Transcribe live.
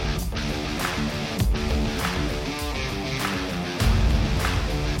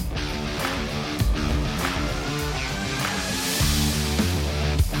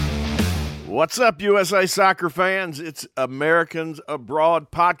What's up, USA soccer fans? It's Americans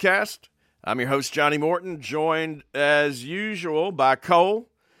Abroad podcast. I'm your host, Johnny Morton, joined as usual by Cole.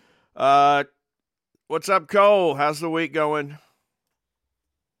 What's up, Cole? How's the week going?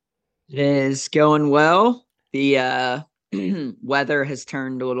 It is going well. The weather has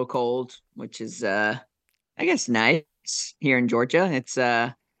turned a little cold, which is I guess nice here in Georgia. It's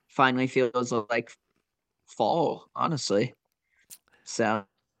finally feels like fall, honestly. So,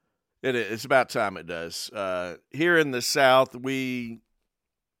 It's about time it does. Here in the South, we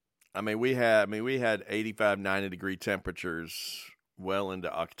had 85, 90 degree temperatures well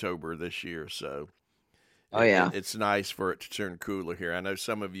into October this year, so oh yeah. it's nice for it to turn cooler here. I know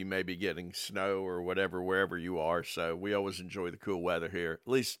some of you may be getting snow or whatever wherever you are, so we always enjoy the cool weather here.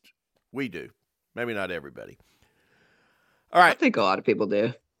 At least we do. Maybe not everybody. All I right. think a lot of people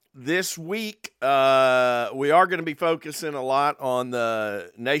do. This week, we are going to be focusing a lot on the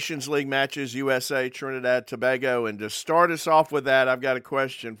Nations League matches, USA, Trinidad Tobago. And to start us off with that, I've got a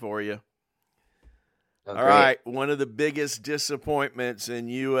question for you. Oh, All great. right. One of the biggest disappointments in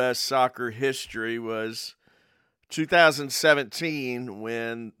U.S. soccer history was 2017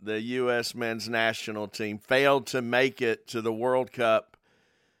 when the U.S. men's national team failed to make it to the World Cup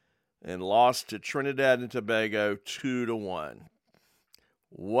and lost to Trinidad and Tobago 2-1.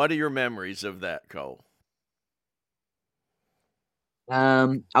 What are your memories of that, Cole? I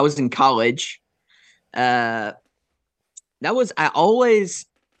was in college. Uh I always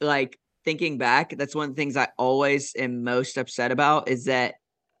like thinking back, that's one of the things I always am most upset about is that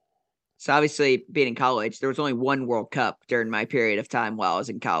so obviously being in college, there was only one World Cup during my period of time while I was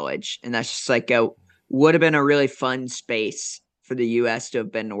in college. And that's just like would have been a really fun space for the US to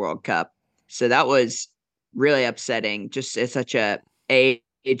have been the World Cup. So that was really upsetting, just at such a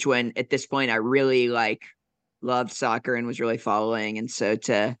age when at this point I really loved soccer and was really following. And so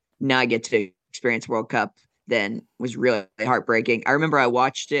to not get to experience World Cup then was really heartbreaking. I remember I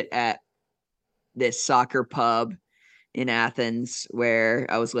watched it at this soccer pub in Athens where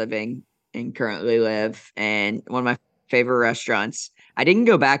I was living and currently live, and one of my favorite restaurants. I didn't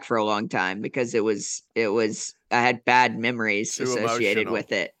go back for a long time because it was I had bad memories Too associated emotional.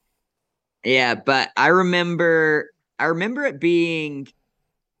 with it. Yeah, but I remember it being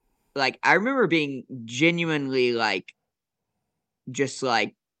I remember being genuinely just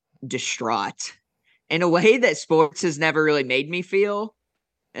distraught in a way that sports has never really made me feel.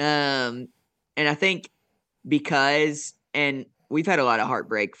 And I think because and we've had a lot of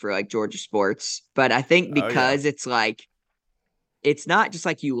heartbreak for Georgia sports, but I think Oh, yeah. because it's not just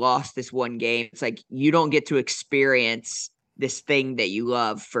like you lost this one game. It's like you don't get to experience this thing that you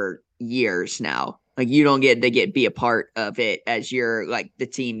love for years now. Like you don't get to be a part of it as you're the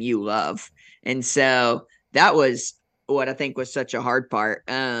team you love. And so that was what I think was such a hard part.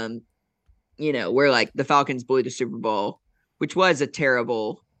 Where the Falcons blew the Super Bowl, which was a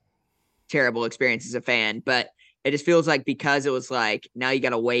terrible, terrible experience as a fan, but it just feels like because it was now you got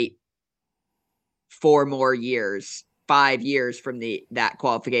to wait 4 more years, 5 years from that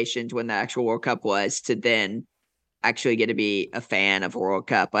qualification to when the actual World Cup was to then actually get to be a fan of a World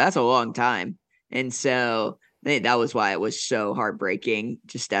Cup. But that's a long time. And so I think that was why it was so heartbreaking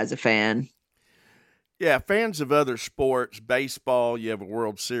just as a fan. Yeah, fans of other sports, baseball, you have a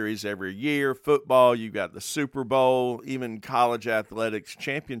World Series every year. Football, you got the Super Bowl. Even college athletics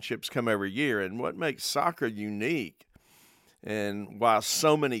championships come every year. And what makes soccer unique, and why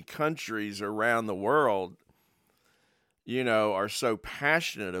so many countries around the world, are so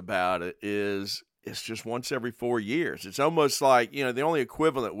passionate about it, is it's just once every 4 years. It's almost like, the only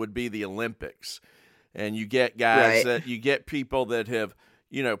equivalent would be the Olympics. And you get you get people that have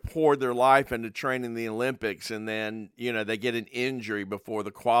poured their life into training the Olympics, and then, they get an injury before the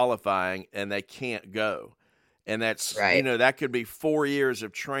qualifying and they can't go. And that's, Right. that could be 4 years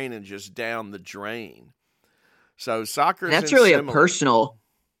of training just down the drain. So soccer's And that's really a similar. personal.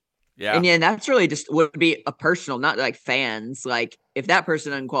 Yeah. And yeah, that's really just would be a personal, not like fans. Like if that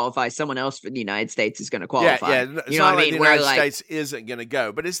person doesn't qualify, someone else for the United States is going to qualify. Yeah. It's You know not what I like mean? the Where United States isn't going to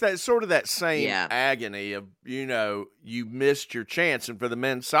go, but it's that sort of that same yeah, agony of, you missed your chance. And for the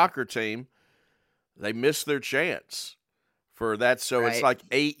men's soccer team, they missed their chance for that. So it's right. like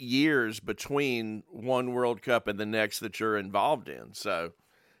 8 years between one World Cup and the next that you're involved in. So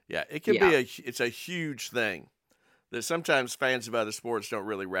yeah, it can Yeah. it's a huge thing that sometimes fans of other sports don't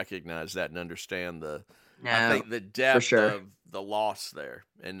really recognize that and understand I No, think the for depth sure. of the loss there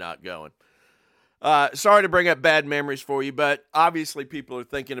and not going. Sorry to bring up bad memories for you, but obviously people are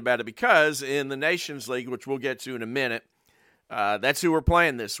thinking about it because in the Nations League, which we'll get to in a minute, that's who we're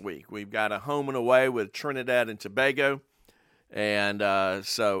playing this week. We've got a home and away with Trinidad and Tobago. And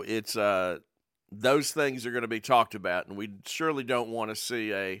so it's those things are going to be talked about, and we surely don't want to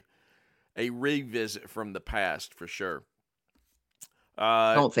see a revisit from the past for sure.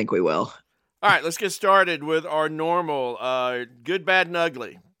 I don't think we will. All right, let's get started with our normal good, bad, and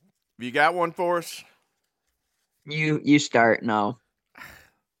ugly. You got one for us? You start. No.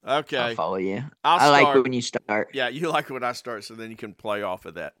 Okay. I'll follow you. I'll I start. like when you start. Yeah, you like when I start, so then you can play off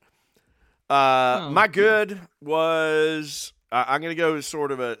of that. My good was I'm going to go with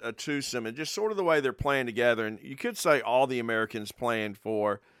sort of a twosome, and just sort of the way they're playing together. And you could say all the Americans playing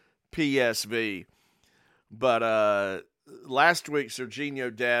for PSV, but last week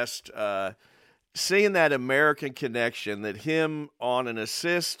Serginho Dest, seeing that American connection, that him on an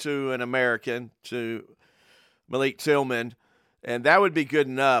assist to an American, to Malik Tillman, and that would be good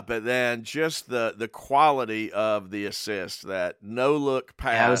enough, but then just the quality of the assist, that no-look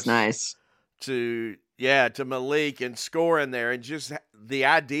pass. That was nice. To Malik and scoring there, and just the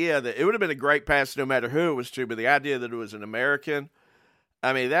idea that it would have been a great pass no matter who it was to, but the idea that it was an American,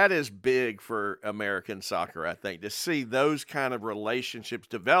 I mean, that is big for American soccer, I think, to see those kind of relationships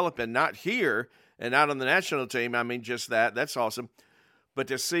develop, and not here and not on the national team. I mean, just that's awesome. But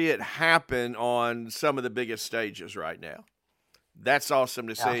to see it happen on some of the biggest stages right now, that's awesome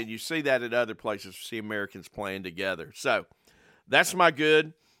to see. And you see that at other places, see Americans playing together. So that's my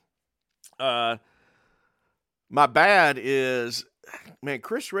good. My bad is, man,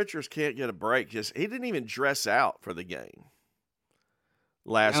 Chris Richards can't get a break. He didn't even dress out for the game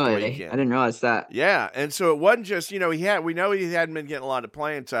last weekend. I didn't realize that. Yeah, and so it wasn't just, we know he hadn't been getting a lot of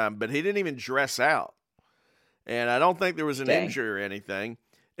playing time, but he didn't even dress out. And I don't think there was an injury or anything.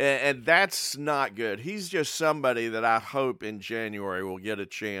 And that's not good. He's just somebody that I hope in January will get a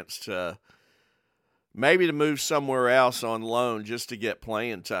chance to maybe to move somewhere else on loan just to get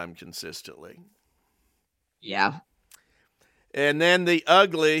playing time consistently. Yeah. And then the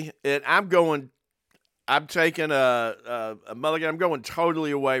ugly, and I'm taking a mulligan. I'm going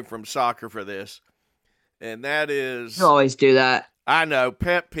totally away from soccer for this. And that is... You always do that. I know,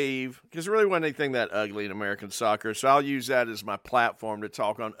 pet peeve, because there really wasn't anything that ugly in American soccer, so I'll use that as my platform to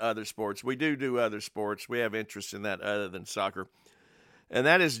talk on other sports. We do other sports. We have interest in that other than soccer. And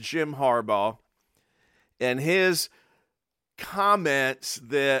that is Jim Harbaugh and his comments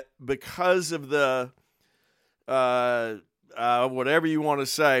that because of the, whatever you want to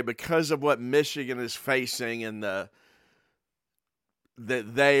say, because of what Michigan is facing and that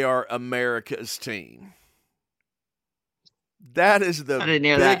they are America's team. That is the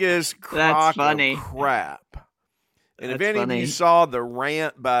biggest crock of crap. And if any of you saw the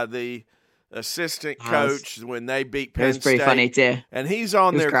rant by the assistant coach when they beat Penn State. It was pretty funny, too. And he's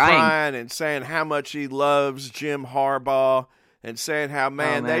on there crying and saying how much he loves Jim Harbaugh and saying how,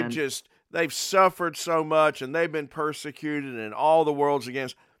 man, they've suffered so much and they've been persecuted and all the world's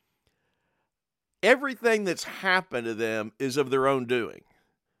against. Everything that's happened to them is of their own doing,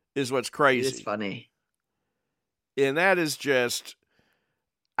 is what's crazy. It's funny. And that is just,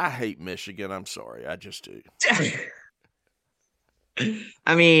 I hate Michigan. I'm sorry. I just do.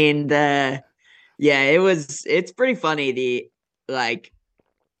 I mean, it's pretty funny. He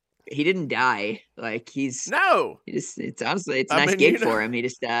didn't die. It's honestly, it's a nice gig for him. He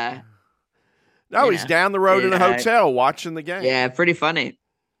just, he's down the road in a hotel watching the game. Yeah, pretty funny.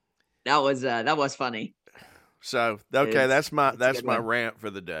 That was funny. So, okay, that's my rant for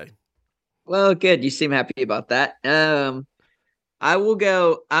the day. Well, good. You seem happy about that. I will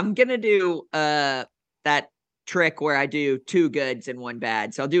go. I'm gonna do that trick where I do two goods and one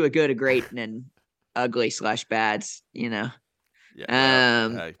bad. So I'll do a good, a great, and then ugly / bads. Yeah.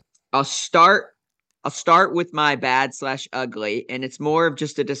 Hey. I'll start with my bad / ugly, and it's more of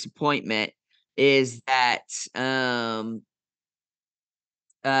just a disappointment. Is that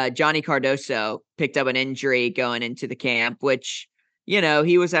Johnny Cardoso picked up an injury going into the camp, which,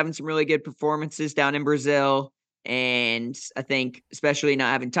 he was having some really good performances down in Brazil. And I think especially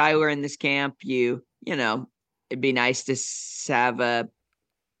not having Tyler in this camp, it'd be nice to have a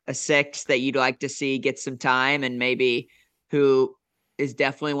six that you'd like to see get some time, and maybe who is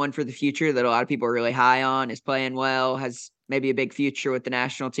definitely one for the future that a lot of people are really high on, is playing well, has maybe a big future with the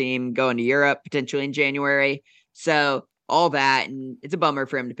national team, going to Europe potentially in January. So all that, and it's a bummer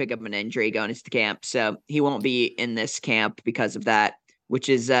for him to pick up an injury going into the camp. So he won't be in this camp because of that, which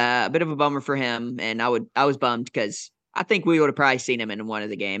is a bit of a bummer for him. And I was bummed because I think we would have probably seen him in one of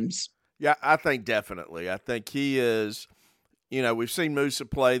the games. Yeah, I think definitely. I think he is, we've seen Musa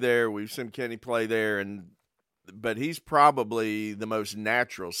play there. We've seen Kenny play there, but he's probably the most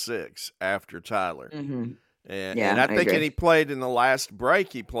natural six after Tyler. Mm-hmm. And I think he played in the last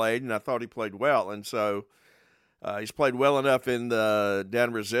break he played, and I thought he played well. And so He's played well enough in down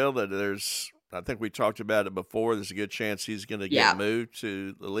in Brazil that I think we talked about it before. There's a good chance he's going to get moved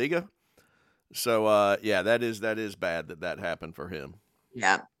to the Liga. So, that is bad that happened for him.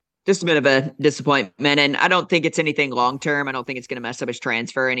 Yeah. Just a bit of a disappointment. And I don't think it's anything long term. I don't think it's going to mess up his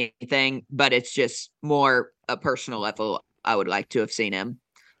transfer or anything, but it's just more a personal level. I would like to have seen him.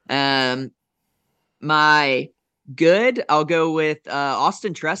 My good, I'll go with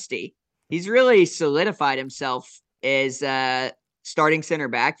Austin Trusty. He's really solidified himself as starting center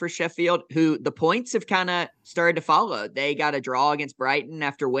back for Sheffield, who the points have kind of started to follow. They got a draw against Brighton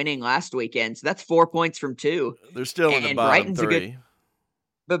after winning last weekend. So that's 4 points from 2. They're still in the bottom Brighton's 3.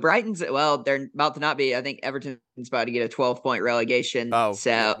 But Brighton's, they're about to not be. I think Everton's about to get a 12-point relegation. Or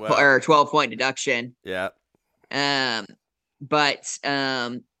 12-point deduction. Yeah. But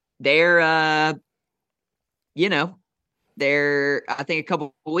they're I think a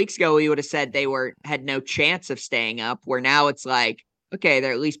couple of weeks ago we would have said they had no chance of staying up, where now it's like, okay,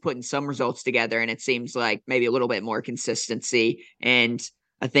 they're at least putting some results together, and it seems like maybe a little bit more consistency. And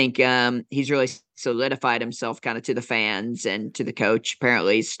I think he's really solidified himself kind of to the fans and to the coach.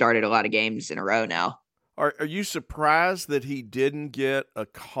 Apparently he's started a lot of games in a row now. Are you surprised that he didn't get a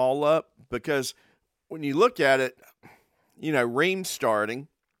call up? Because when you look at it, Ream's starting,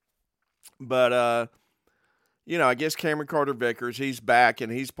 but I guess Cameron Carter-Vickers, he's back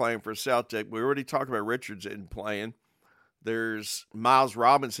and he's playing for Celtic. We already talked about Richards isn't playing. There's Miles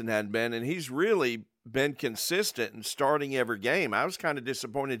Robinson hadn't been, and he's really been consistent in starting every game. I was kind of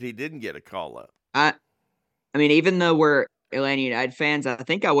disappointed he didn't get a call up. I mean, even though we're Atlanta United fans, I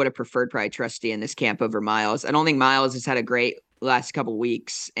think I would have preferred probably Trusty in this camp over Miles. I don't think Miles has had a great last couple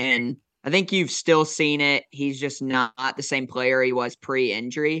weeks, and I think you've still seen it. He's just not the same player he was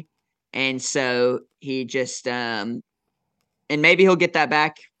pre-injury. And so he just and maybe he'll get that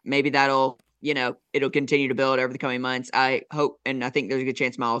back. Maybe that'll, it'll continue to build over the coming months. I hope, and I think there's a good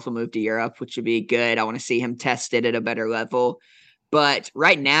chance Miles will move to Europe, which would be good. I want to see him tested at a better level. But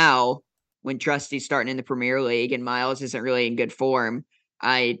right now, when Trusty's starting in the Premier League and Miles isn't really in good form,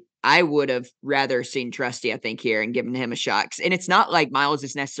 I would have rather seen Trusty, I think, here and given him a shot. And it's not like Miles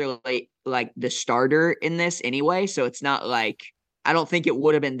is necessarily like the starter in this anyway. So it's not like, I don't think it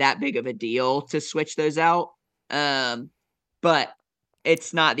would have been that big of a deal to switch those out. But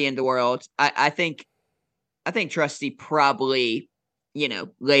it's not the end of the world. I think Trusty probably,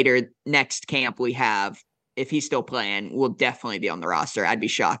 later next camp we have, if he's still playing, will definitely be on the roster. I'd be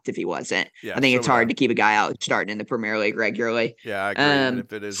shocked if he wasn't. Yeah, I think it's hard to keep a guy out starting in the Premier League regularly. Yeah, I agree. Even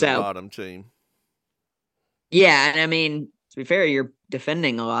if it is a bottom team. Yeah, and I mean, to be fair, you're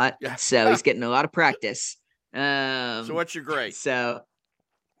defending a lot, so he's getting a lot of practice. So what's your great? So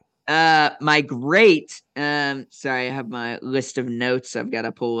my great, sorry, I have my list of notes I've got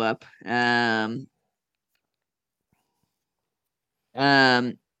to pull up.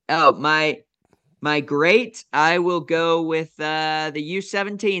 My great, I will go with the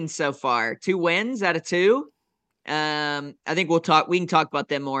U-17 so far. 2 wins out of 2. I think we can talk about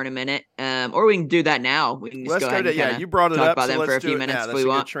them more in a minute. Or we can do that now. We can just go ahead and you brought it talk up, about so them for a few minutes if we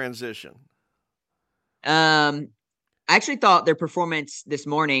want. Good transition. I actually thought their performance this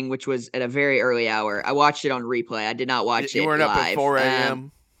morning, which was at a very early hour, I watched it on replay. I did not watch it live. You weren't up at 4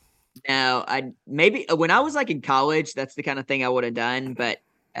 a.m.? No, maybe when I was like in college, that's the kind of thing I would have done. But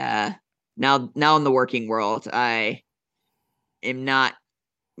now in the working world, I am not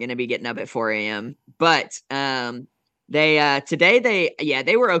going to be getting up at 4 a.m. But they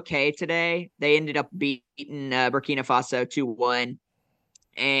were okay today. They ended up beating Burkina Faso 2-1.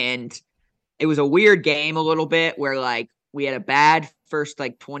 And it was a weird game a little bit where like we had a bad first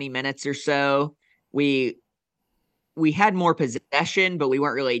like 20 minutes or so. We had more possession, but we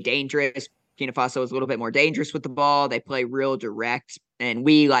weren't really dangerous. Burkina Faso was a little bit more dangerous with the ball. They play real direct, and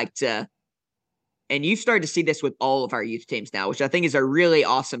we like to. And you start to see this with all of our youth teams now, which I think is a really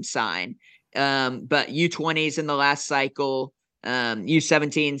awesome sign. But U20s in the last cycle,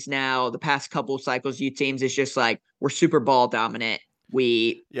 U17s now, the past couple cycles, youth teams is just like we're super ball dominant.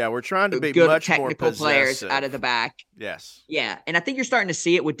 We're trying to be good much technical more players out of the back. Yes. Yeah, and I think you're starting to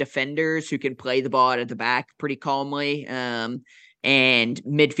see it with defenders who can play the ball out of the back pretty calmly, and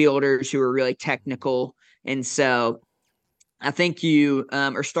midfielders who are really technical. And so I think you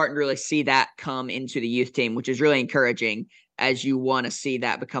are starting to really see that come into the youth team, which is really encouraging as you want to see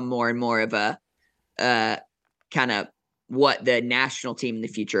that become more and more of a kind of what the national team in the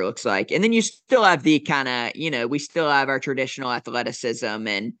future looks like. And then you still have the kind of, we still have our traditional athleticism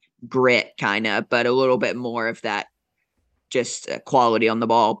and grit kind of, but a little bit more of that just quality on the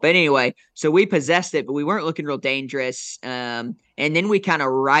ball. But anyway, so we possessed it, but we weren't looking real dangerous. And then we kind of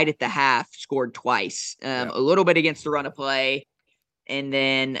right at the half scored twice, a little bit against the run of play. And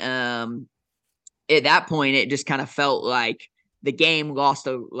then at that point, it just kind of felt like the game lost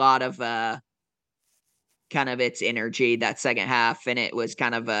a lot of kind of its energy that second half. And it was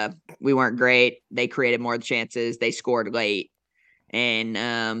kind of we weren't great. They created more chances. They scored late.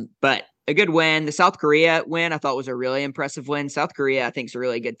 And but a good win. The South Korea win I thought was a really impressive win. South Korea, I think, is a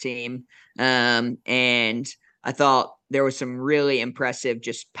really good team. And I thought there was some really impressive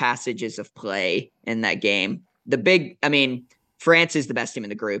just passages of play in that game. France is the best team in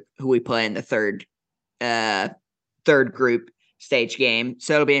the group, who we play in the third group stage game.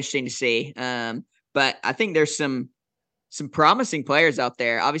 So it'll be interesting to see. But I think there's some promising players out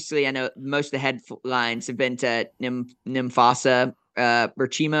there. Obviously, I know most of the headlines have been to Nimfasa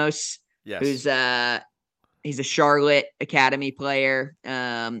Berchimos, who's he's a Charlotte Academy player,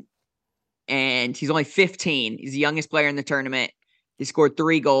 and he's only 15. He's the youngest player in the tournament. He scored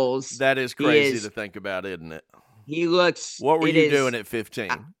 3 goals. That is crazy to think about, isn't it? He looks. What were you doing at 15?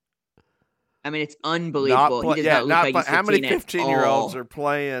 I mean, it's unbelievable. He does not look like he's 15 how many 15-year-olds are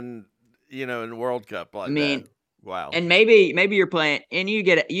playing, in the World Cup like that? Wow. And maybe you're playing, and you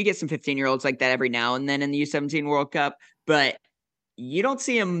get some 15-year-olds like that every now and then in the U-17 World Cup, but you don't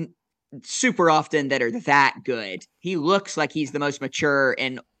see him super often that are that good. He looks like he's the most mature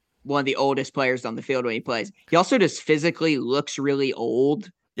and one of the oldest players on the field when he plays. He also just physically looks really old.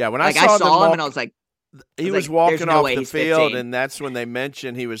 Yeah, when I saw him and I was like, he was walking off the field, and that's when they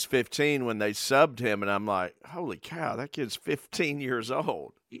mentioned he was 15 when they subbed him, and I'm like, holy cow, that kid's 15 years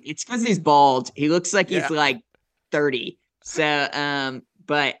old. It's because he's bald. He looks like he's like 30. So,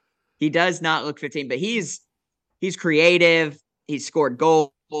 but he does not look 15. But he's creative. He's scored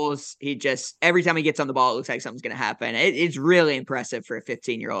goals. He just every time he gets on the ball, it looks like something's going to happen. It's really impressive for a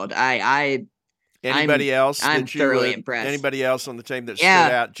 15-year-old. Anybody else? I'm thoroughly impressed. Anybody else on the team that stood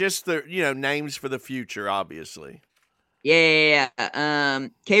out? Just the names for the future, obviously. Yeah.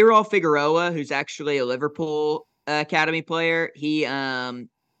 Keyrol Figueroa, who's actually a Liverpool Academy player. He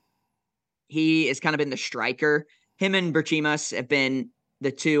has kind of been the striker. Him and Berchimas have been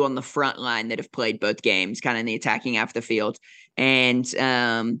the two on the front line that have played both games, kind of in the attacking half of the field. And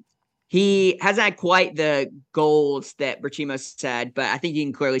he hasn't had quite the goals that Berchimas had, but I think you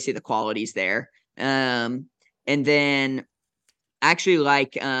can clearly see the qualities there. And then actually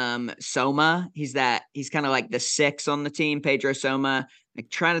like Soma, he's kind of like the 6 on the team, Pedro Soma. I'm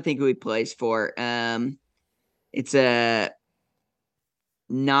trying to think who he plays for. It's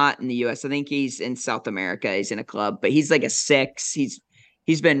not in the US. I think he's in South America. He's in a club, but he's like a 6.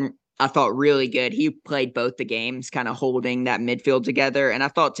 He's been, I thought, really good. He played both the games, kind of holding that midfield together. And I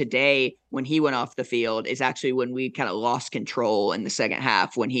thought today, when he went off the field, is actually when we kind of lost control in the second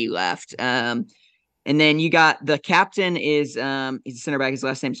half when he left. And then you got the captain is he's a center back. His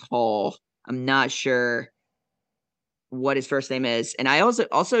last name's Hall. I'm not sure what his first name is. And I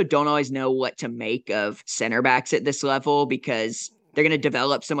also don't always know what to make of center backs at this level because they're going to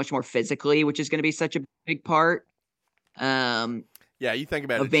develop so much more physically, which is going to be such a big part. Yeah, you think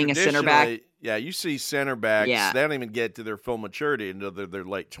about of it. Being a center back. Yeah, you see center backs. Yeah. They don't even get to their full maturity until their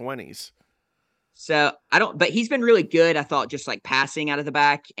late 20s. So but he's been really good. I thought just like passing out of the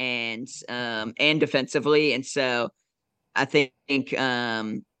back and defensively. And so I think,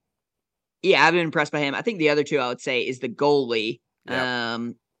 I've been impressed by him. I think the other two I would say is the goalie.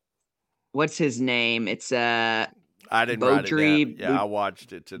 Yep. What's his name? It's I didn't write it down. Yeah, I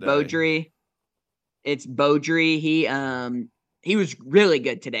watched it today. Beaudry. It's Beaudry. He was really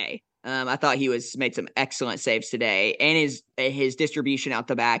good today. I thought he made some excellent saves today, and his distribution out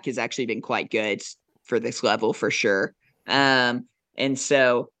the back has actually been quite good for this level for sure. And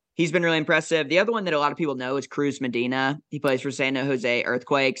so he's been really impressive. The other one that a lot of people know is Cruz Medina. He plays for San Jose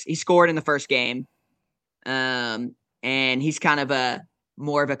Earthquakes. He scored in the first game, and he's kind of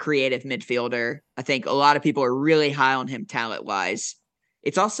more of a creative midfielder. I think a lot of people are really high on him talent-wise.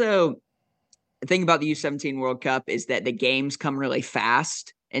 It's also the thing about the U-17 World Cup is that the games come really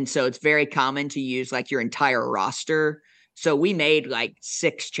fast. And so it's very common to use like your entire roster. So we made like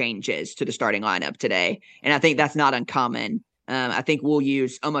 6 changes to the starting lineup today. And I think that's not uncommon. I think we'll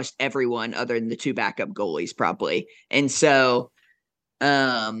use almost everyone other than the 2 backup goalies probably. And so,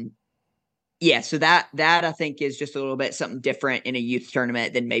 so that I think is just a little bit something different in a youth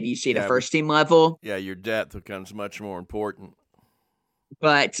tournament than maybe you see at a first team level. Yeah, your depth becomes much more important.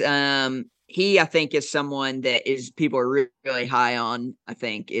 But he, I think, is someone that people are really high on, I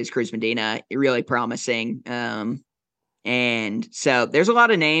think, is Cruz Medina, really promising. And so there's a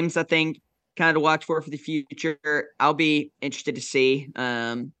lot of names, I think. kind of to watch for the future. I'll be interested to see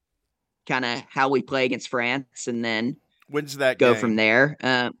kind of how we play against France, and then When's that go game? from there.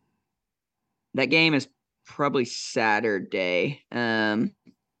 That game is probably Saturday.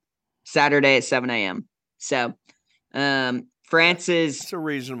 Saturday at 7 a.m. So France is It's a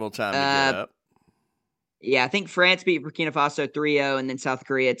reasonable time to get up. Yeah, I think France beat Burkina Faso 3-0, and then South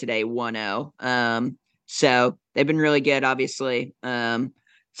Korea today 1-0. So they've been really good, obviously.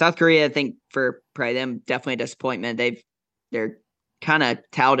 South Korea, I think for probably them, definitely a disappointment. They're kind of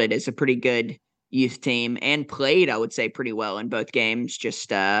touted as a pretty good youth team and played, I would say, pretty well in both games.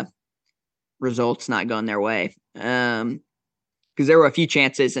 Just results not going their way. Because there were a few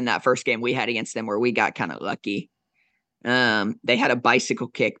chances in that first game we had against them where we got kind of lucky. They had a bicycle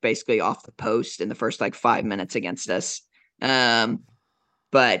kick basically off the post in the first like 5 minutes against us. Yeah,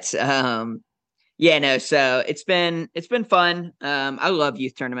 no, so it's been fun. I love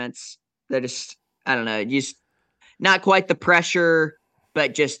youth tournaments. They're just, I don't know, just not quite the pressure,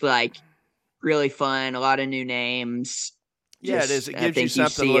 but just like really fun, a lot of new names. Yeah, it is. It gives you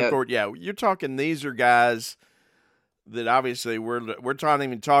something to look forward. Yeah, you're talking. These are guys that obviously we're not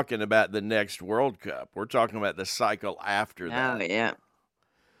even talking about the next World Cup. We're talking about the cycle after that. Oh yeah,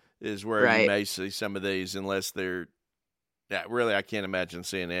 is where you may see some of these, unless they're. Yeah, really, I can't imagine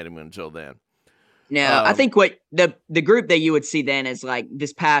seeing anyone until then. No, I think what the group that you would see then is like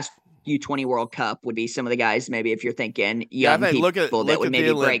this past U20 World Cup would be some of the guys. Maybe if you're thinking young people that would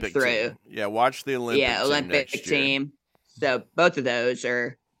maybe break through. Team. Yeah, watch the Olympic. Yeah, Olympic team. So both of those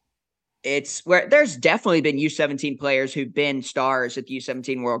are. It's where there's definitely been U17 players who've been stars at the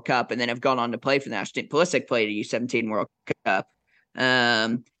U17 World Cup and then have gone on to play for the national team. Pulisic played a U17 World Cup.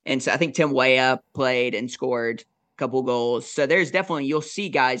 And so I think Tim Weah played and scored a couple goals. So there's definitely, you'll see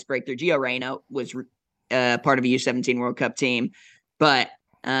guys break through. Gio Reyna was part of a U17 World Cup team. But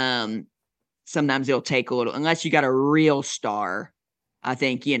sometimes it'll take a little, unless you got a real star. I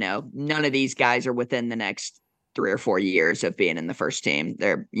think, none of these guys are within the next 3 or 4 years of being in the first team.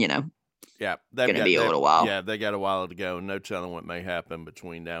 They're, yeah, going to be a little while. Yeah, they got a while to go. No telling what may happen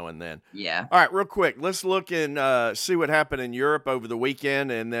between now and then. Yeah. All right, real quick, let's look and see what happened in Europe over the weekend,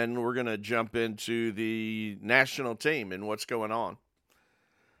 and then we're going to jump into the national team and what's going on.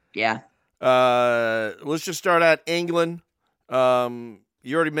 Yeah. Let's just start out England. You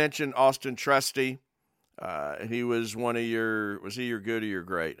already mentioned Austin Trusty. He was was he your good or your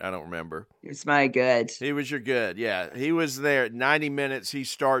great? I don't remember. It's my good. He was your good, yeah. He was there at 90 minutes. He's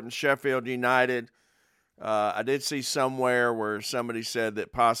starting Sheffield United. I did see somewhere where somebody said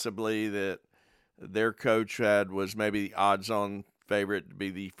that possibly that their coach was maybe the odds-on favorite to be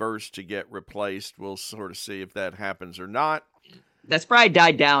the first to get replaced. We'll sort of see if that happens or not. That's probably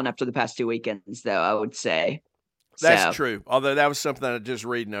died down after the past 2 weekends, though, I would say. That's true, although that was something I was just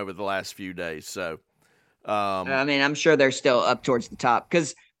reading over the last few days, so... I mean, I'm sure they're still up towards the top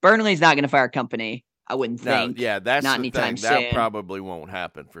because Burnley's not going to fire Company. I wouldn't think. Yeah, that's not the anytime thing. soon. That probably won't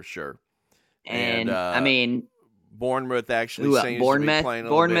happen for sure. And I mean, Bournemouth actually seems to be playing a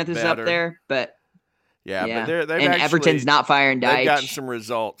Bournemouth little bit is better. Up there, but but they've and Everton's not firing Dyche. They've gotten some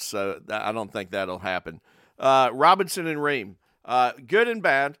results, so I don't think that'll happen. Robinson and Ream, good and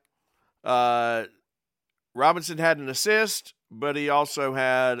bad. Robinson had an assist, but he also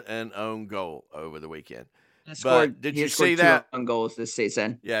had an own goal over the weekend. Did you see that? 2 own goals this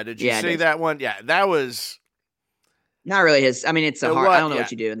season. Yeah, did you see that one? Yeah, that was not really his. I mean, it's hard. I don't know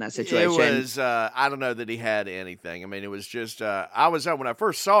what you do in that situation. It was. I don't know that he had anything. I mean, it was just. When I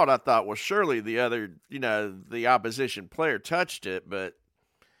first saw it, I thought, well, surely the opposition player touched it, but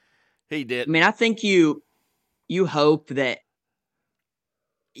he didn't. I mean, I think you hope that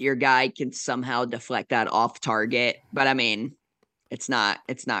your guy can somehow deflect that off target, but I mean, it's not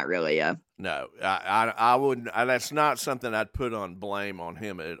really a. No, I wouldn't. That's not something I'd put on blame on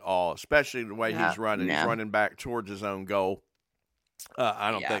him at all, especially the way he's running. No. He's running back towards his own goal. I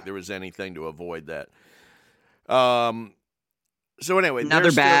don't think there was anything to avoid that. So anyway,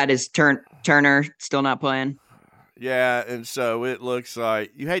 another bad is Turner still not playing. Yeah, and so it looks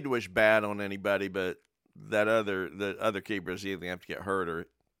like you hate to wish bad on anybody, but the other keepers either have to get hurt or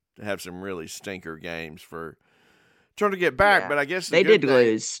have some really stinker games for Turner to get back. Yeah. But I guess they did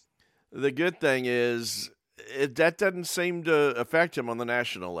lose. The good thing is that doesn't seem to affect him on the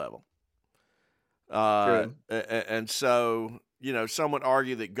national level. And so, some would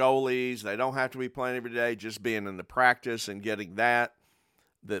argue that goalies, they don't have to be playing every day, just being in the practice and getting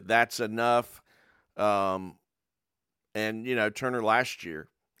that's enough. And, Turner last year,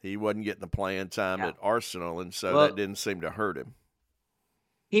 he wasn't getting the playing time at Arsenal, and so that didn't seem to hurt him.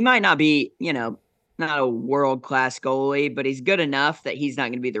 He might not be, not a world-class goalie, but he's good enough that he's not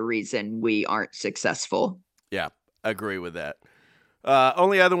going to be the reason we aren't successful. Yeah, I agree with that.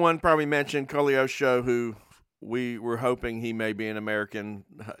 Only other one probably mentioned Koleosho, who we were hoping he may be an American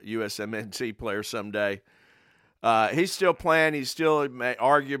USMNT player someday. He's still playing. He's still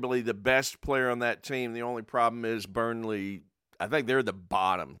arguably the best player on that team. The only problem is Burnley, I think they're the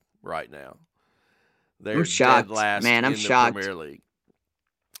bottom right now. They're shocked, dead last man. I'm in the shocked. Premier League.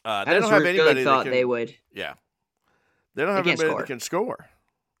 I They don't have really anybody thought that can, they would. Yeah. They don't have anybody that can score.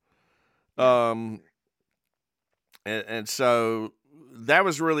 And so that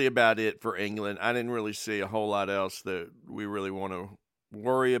was really about it for England. I didn't really see a whole lot else that we really want to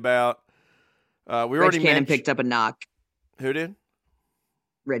worry about. Reg Cannon picked up a knock. Who did?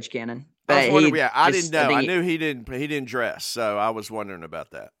 Reg Cannon. I was wondering. I didn't know. I knew he didn't dress, so I was wondering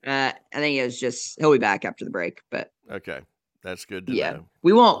about that. I think it was he'll be back after the break. But okay, that's good to know.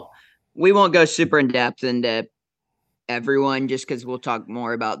 We won't go super in depth into everyone just because we'll talk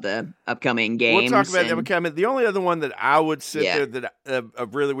more about the upcoming games. We'll talk about the upcoming. The only other one that I would sit there that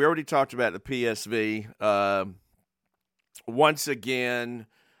really we already talked about the PSV. Once again,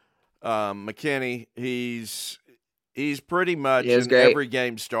 McKinney, he's pretty much an every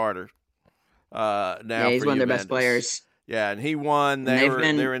game starter. Now he's one of their best players. Yeah, and he won.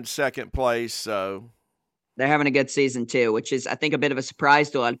 They're in second place, so they're having a good season too, which is I think a bit of a surprise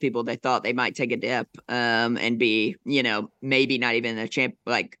to a lot of people. They thought they might take a dip and be, maybe not even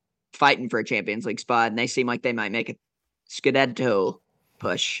fighting for a Champions League spot, and they seem like they might make a Scudetto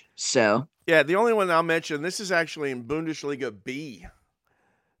push. So yeah, the only one I'll mention, this is actually in Bundesliga B,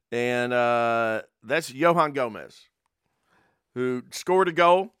 and that's Johan Gomez, who scored a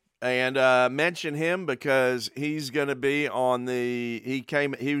goal. And mention him because he's going to be on he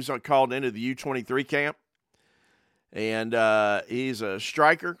was called into the U-23 camp, and he's a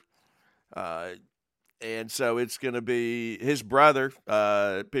striker. And so it's going to be his brother.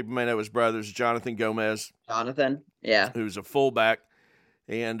 People may know his brother's Jonathan Gomez. Who's a fullback.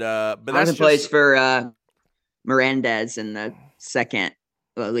 And but Jonathan plays for Mirandez in the second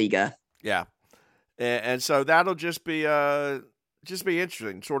La Liga. Yeah, and so that'll just be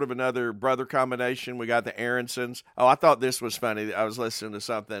interesting. Sort of another brother combination. We got the Aaronsons. Oh, I thought this was funny. I was listening to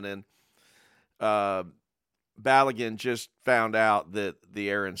something, and Balogun just found out that the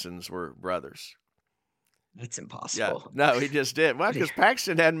Aaronsons were brothers. That's impossible. Yeah. No, he just did. Well, because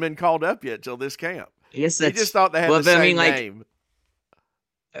Paxton hadn't been called up yet till this camp. Yes, he just thought they had the same name.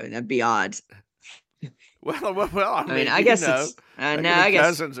 That'd be odd. Well. I guess it's I guess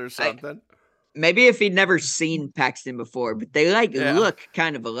cousins or something. Maybe if he'd never seen Paxton before, but they look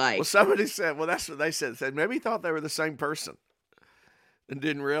kind of alike. Well, somebody said, that's what they said. Said maybe he thought they were the same person and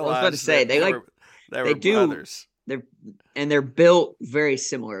didn't realize. I was about to say they were brothers. They're built very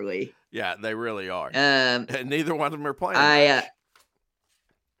similarly. Yeah, they really are. And neither one of them are playing.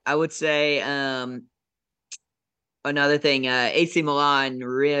 I would say another thing. AC Milan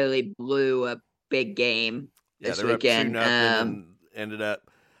really blew a big game this weekend. And ended up.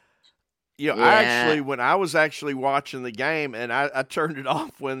 When I was actually watching the game, and I turned it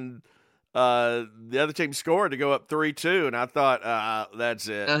off when the other team scored to go up 3-2, and I thought, that's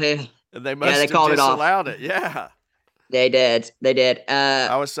it. Oh, yeah. And they must have disallowed it. Yeah. They did.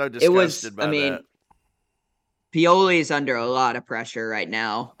 I was so disgusted by that. Pioli's under a lot of pressure right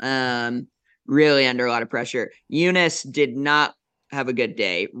now. Really under a lot of pressure. Eunice did not have a good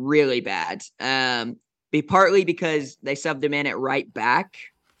day. Really bad. Partly because they subbed him in at right back,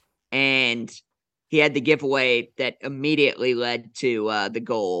 and he had the giveaway that immediately led to the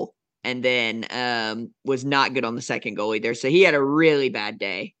goal, and then was not good on the second goal either. So he had a really bad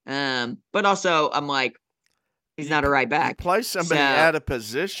day. But also, I'm like, he's not a right back. You play somebody out of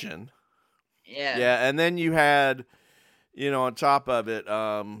position. Yeah. Yeah, and then you had, on top of it,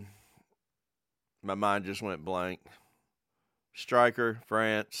 my mind just went blank. Striker,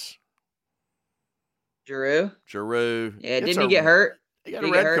 France. Giroud. Yeah, didn't he get hurt? He got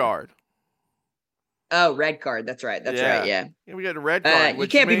a red card. Oh, red card. That's right. Right. Yeah. We got a red card. You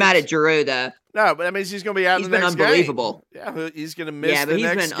can't be mad at Giroud, though. No, but that means he's going to be out in the next game. He's been unbelievable. Yeah, he's going to miss the next game.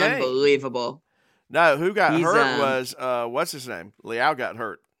 Yeah, but he's been unbelievable. No, who got hurt was, what's his name? Leao got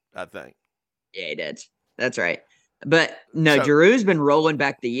hurt, I think. Yeah, he did. That's right. But no, Giroud's been rolling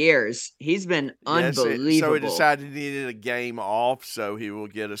back the years. He's been unbelievable. So he decided he needed a game off, so he will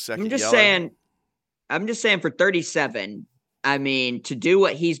get a second I'm just saying for 37, I mean, to do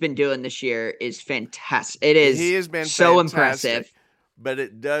what he's been doing this year is fantastic. He has been so impressive. But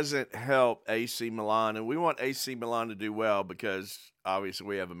it doesn't help AC Milan, and we want AC Milan to do well because obviously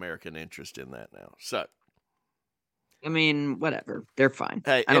we have American interest in that now. So I mean, whatever. They're fine.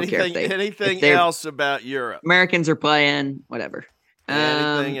 Hey, I don't care if anything they're else about Europe? Americans are playing, whatever.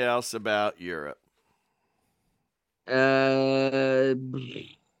 Anything else about Europe? Uh,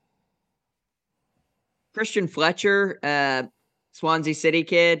 Christian Fletcher, Swansea City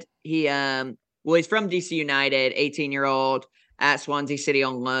kid. He's from DC United, 18-year-old at Swansea City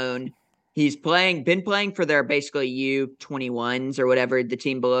on loan. He's been playing for their basically U21s or whatever, the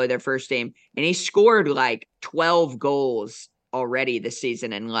team below their first team. And he scored like 12 goals already this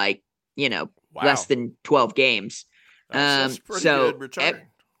season in less than 12 games. That's pretty good return.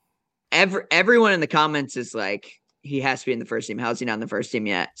 Everyone in the comments is like, he has to be in the first team. How's he not in the first team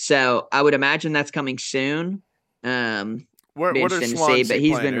yet? So I would imagine that's coming soon. What are Swansea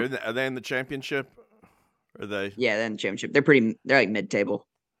playing? Are they in the championship? Are they? Yeah, they're in the championship. They're like mid-table.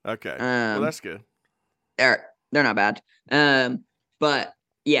 Okay. Well, that's good. They're not bad. But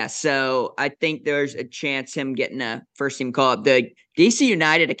yeah, so I think there's a chance him getting a first team call up. The DC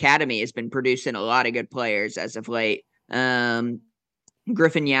United Academy has been producing a lot of good players as of late.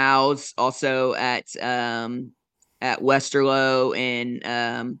 Griffin Yow's also at Westerlo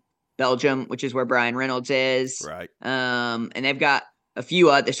in Belgium, which is where Brian Reynolds is. Right. And they've got a few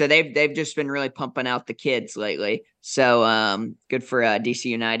others. So they've just been really pumping out the kids lately. So good for DC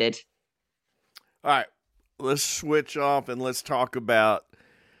United. All right. Let's switch off and let's talk about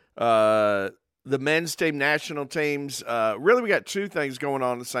the men's team, national teams. Really, we got two things going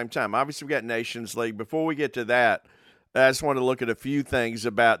on at the same time. Obviously, we got Nations League. Before we get to that, I just want to look at a few things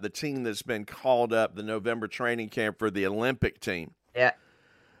about the team that's been called up, the November training camp for the Olympic team. Yeah.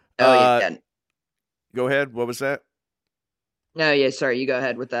 Oh, yeah. Go ahead. What was that? No, yeah, sorry. You go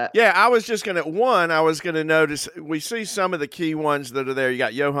ahead with that. Yeah, I was going to notice, we see some of the key ones that are there. You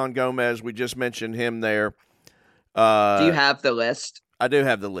got Johan Gomez. We just mentioned him there. Do you have the list? I do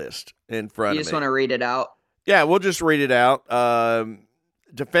have the list in front of me. You just want to read it out? Yeah, we'll just read it out.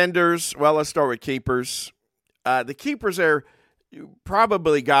 Defenders, well, let's start with keepers. The keepers are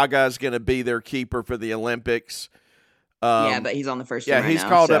probably Gaga's going to be their keeper for the Olympics. Yeah, but he's on the first team right now. Yeah, he's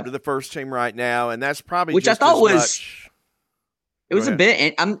called up to the first team right now, and that's probably which just I thought as was much. It was a bit,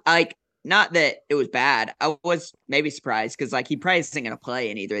 and I'm like, not that it was bad. I was maybe surprised because like he probably isn't going to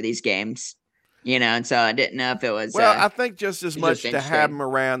play in either of these games, and so I didn't know if it was. Well, I think just as much to have him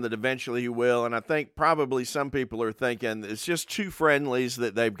around that eventually he will, and I think probably some people are thinking it's just two friendlies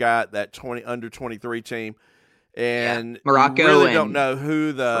that they've got, that under 23 team. And Morocco, you really don't know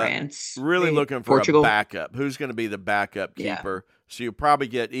who France, looking for Portugal. A backup. Who's going to be the backup keeper? Yeah. So you'll probably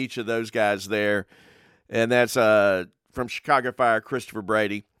get each of those guys there, and that's from Chicago Fire, Christopher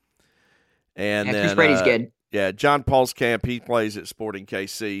Brady, and then Chris Brady's good. Yeah, John Paulskamp, he plays at Sporting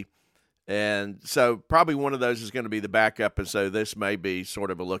KC, and so probably one of those is going to be the backup, and so this may be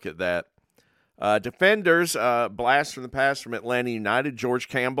sort of a look at that. Defenders, blast from the past from Atlanta United, George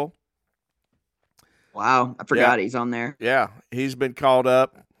Campbell. Wow, I forgot he's on there. Yeah, he's been called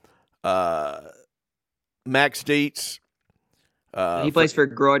up. Max Dietz. He plays for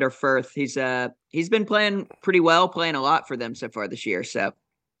Greuther Fürth. He's been playing pretty well, playing a lot for them so far this year. So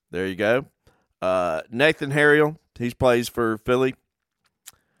there you go. Nathan Harriel, he plays for Philly.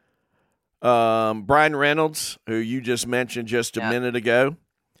 Brian Reynolds, who you just mentioned just a minute ago,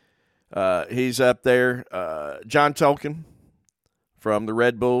 he's up there. John Tolkien from the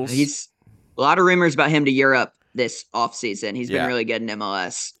Red Bulls. He's a lot of rumors about him to Europe this offseason. He's been really good in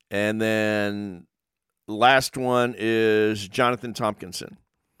MLS. And then last one is Jonathan Tompkinson,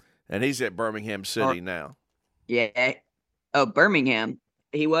 and he's at Birmingham City now. Yeah. Oh, Birmingham.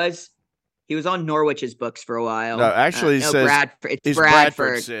 He was on Norwich's books for a while. No, actually, he says Bradford. It's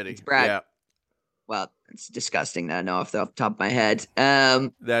Bradford City. It's Yeah. Well, it's disgusting that I know off the top of my head.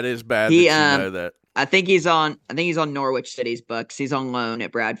 That is bad that you know that. I think he's on Norwich City's books. He's on loan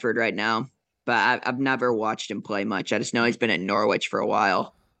at Bradford right now, but I've never watched him play much. I just know he's been at Norwich for a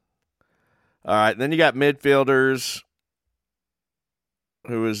while. All right, then you got midfielders.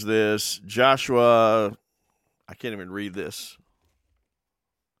 Who is this? Joshua. I can't even read this.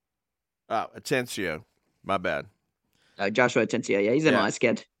 Oh, Atencio. My bad. Joshua Atencio. Yeah, he's an MLS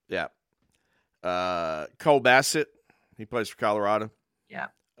kid. Yeah. Cole Bassett. He plays for Colorado. Yeah.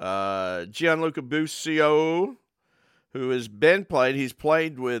 Gianluca Busio, who has been played. He's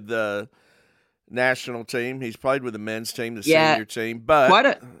played with the national team. He's played with the men's team, the senior team.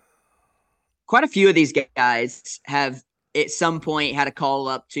 But quite a few of these guys have at some point had a call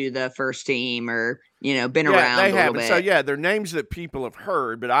up to the first team or, been around a little bit. So, they're names that people have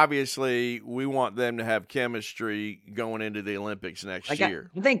heard, but obviously we want them to have chemistry going into the Olympics next year.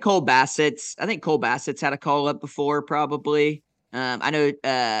 I think Cole Bassett's had a call up before, probably. I know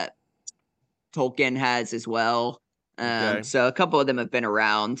Tolkien has as well. Okay. So a couple of them have been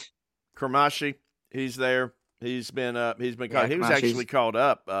around. Kramashi, he's there. He's been called. He was Kamashi's- actually called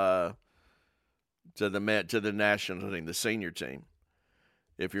up to the national team, the senior team,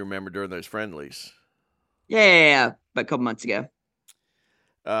 if you remember during those friendlies. Yeah, but a couple months ago.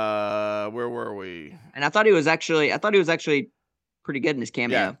 Where were we? And I thought he was actually pretty good in his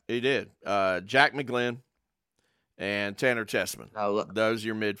cameo. Yeah, he did. Jack McGlynn and Tanner Tessman. Those are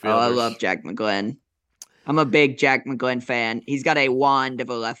your midfielders. Oh, I love Jack McGlynn. I'm a big Jack McGlynn fan. He's got a wand of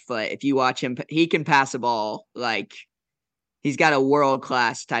a left foot. If you watch him, he can pass a ball. Like, he's got a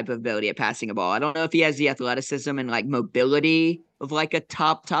world-class type of ability at passing a ball. I don't know if he has the athleticism and like mobility of like a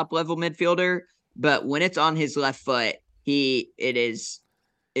top level midfielder, but when it's on his left foot, it's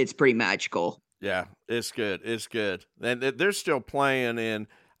pretty magical. Yeah, it's good. It's good. And they're still playing in.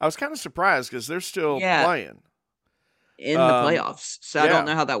 I was kind of surprised because they're still playing in the playoffs. So I don't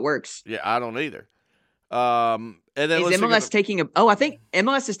know how that works. Yeah, I don't either. And then is MLS taking a? Oh, I think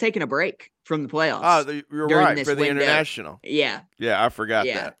MLS is taking a break from the playoffs. Oh, you're right for the international. Yeah, I forgot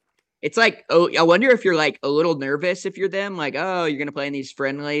that. It's like, I wonder if you're like a little nervous if you're them. Like, oh, you're gonna play in these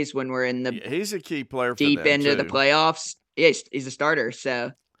friendlies when we're in the. Yeah, he's a key player. Deep into the playoffs. Yeah, he's a starter.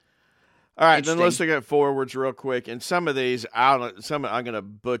 So. All right, then let's look at forwards real quick. And some of these, I'm going to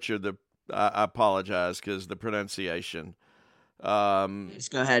butcher I apologize because the pronunciation. Let's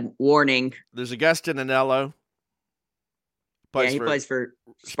go ahead. Warning. There's Augustin Anello. He plays for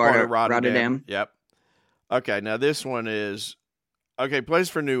Sparta Rotterdam. Yep. Okay, now this one is plays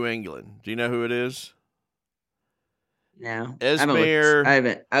for New England. Do you know who it is? No.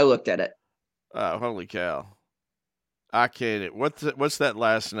 Esmir. I looked at it. Oh, holy cow! I can't. What's that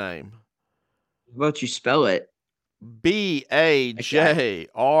last name? How about you spell it?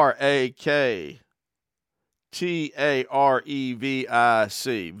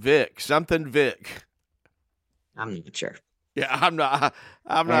 BAJRAKTAREVIC. Vic. I'm not sure. Yeah, I'm not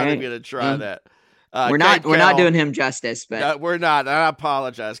even going to try that. We're not doing him justice, but we're not. I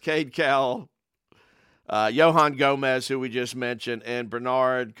apologize. Cade Cowell, Johan Gomez, who we just mentioned, and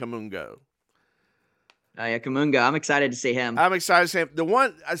Bernard Kamungo. Oh, yeah, Kamunga. I'm excited to see him. I'm excited to see him. The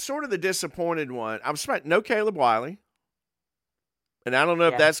one, sort of the disappointed one, no Caleb Wiley. And I don't know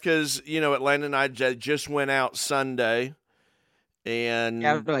if that's because, Atlanta and I just went out Sunday. And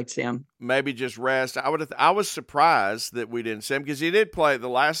I would like to see him. Maybe just rest. I was surprised that we didn't see him because he did play the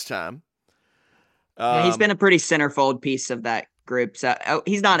last time. He's been a pretty centerfold piece of that group. So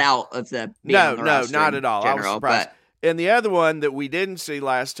he's not out of the No, not at all. General, I was surprised. And the other one that we didn't see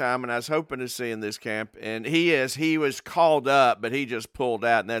last time, and I was hoping to see in this camp, and he was called up, but he just pulled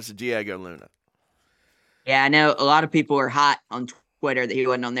out, and that's Diego Luna. Yeah, I know a lot of people are hot on Twitter that he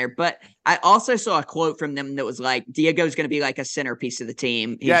wasn't on there, but I also saw a quote from them that was like, Diego's going to be like a centerpice of the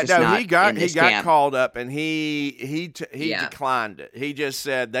team. He got called up, and he declined it. He just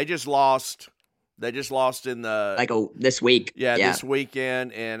said they just lost. They just lost in the this week. Yeah, this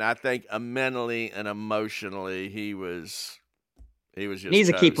weekend, and I think mentally and emotionally he was just. He's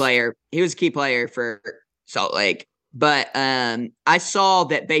a key player. He was a key player for Salt Lake, but I saw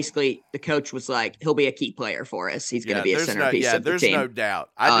that basically the coach was like, he'll be a key player for us. He's going to be a centerpiece of the team. There's no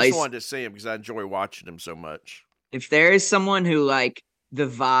doubt. I just wanted to see him because I enjoy watching him so much. If there is someone who like the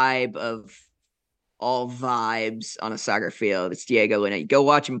vibe of all vibes on a soccer field, it's Diego Luna. You go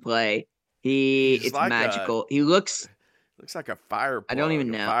watch him play. It's like magical. He looks like a fire plug, I don't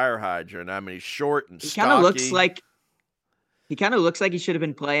even know. Fire hydrant. I mean, he's short and stocky. He kind of looks like he should have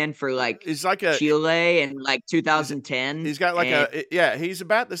been playing for he's like Chile in 2010. He's got he's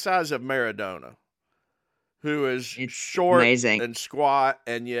about the size of Maradona, who is short and squat,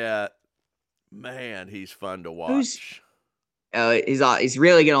 and yet, man, he's fun to watch. He's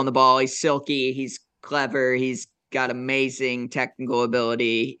really good on the ball. He's silky. He's clever. He's got amazing technical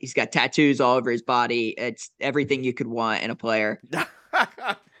ability. He's got tattoos all over his body. It's everything you could want in a player.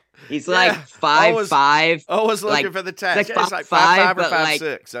 He's 5'5". I was looking for the tats. He's like 5'5" or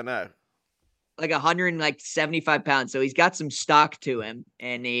 5'6". I know. 175 pounds. So he's got some stock to him,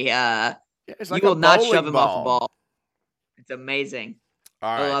 and he like you will not shove him off the ball. It's amazing.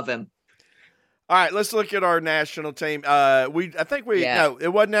 All right. I love him. All right, let's look at our national team. No,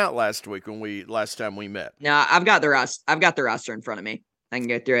 it wasn't out last time we met. No, I've got the roster in front of me. I can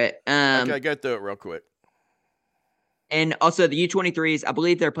go through it. Okay, go through it real quick. And also the U23s, I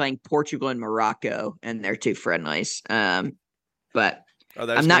believe they're playing Portugal and Morocco in their two friendlies. But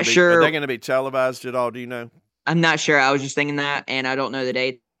I'm not sure. Are they going to be televised at all? Do you know? I'm not sure. I was just thinking that, and I don't know the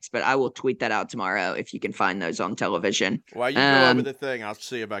dates, but I will tweet that out tomorrow if you can find those on television. While you go over the thing, I'll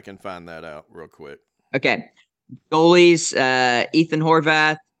see if I can find that out real quick. Okay. Goalies, Ethan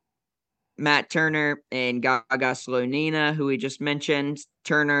Horvath, Matt Turner and Gaga Slonina, who we just mentioned.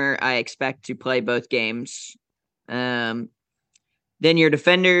 Turner, I expect to play both games. Then your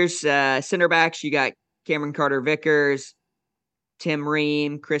defenders, center backs, you got Cameron Carter-Vickers, Tim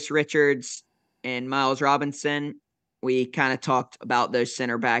Ream, Chris Richards, and Miles Robinson. We kind of talked about those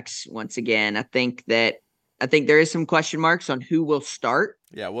center backs once again. I think there is some question marks on who will start.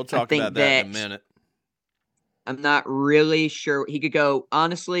 Yeah, we'll talk about that in a minute. I'm not really sure. He could go,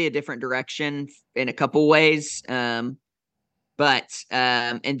 honestly, a different direction in a couple ways. And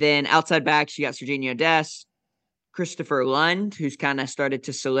then outside backs, you got Serginho Dest, Christopher Lund, who's kind of started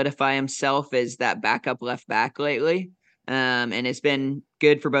to solidify himself as that backup left back lately. And it's been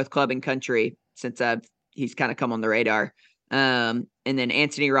good for both club and country since he's kind of come on the radar. And then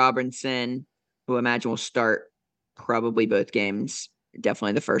Anthony Robinson, who I imagine will start probably both games,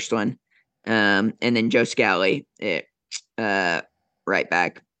 definitely the first one. And then Joe Scally at right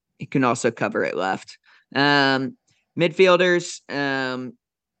back. He can also cover it left. Midfielders,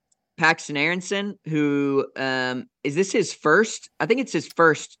 Paxton Aronson, who is this his first? I think it's his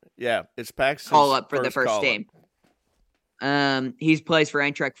first. Yeah, it's Paxton's call up for the first game. He plays for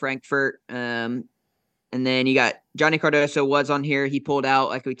Eintracht Frankfurt. And then you got Johnny Cardoso was on here. He pulled out,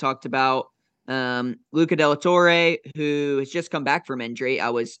 like we talked about. Luca Della Torre, who has just come back from injury. I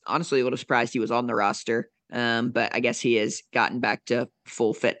was honestly a little surprised he was on the roster, but I guess he has gotten back to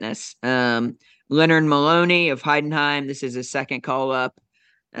full fitness. Leonard Maloney of Heidenheim. This is his second call-up.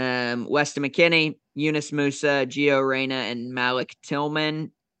 Weston McKennie, Yunus Musa, Gio Reyna, and Malik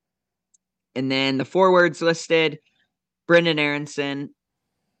Tillman. And then the forwards listed, Brendan Aronson,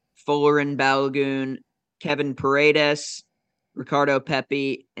 Fullerin Balogun, Kevin Paredes, Ricardo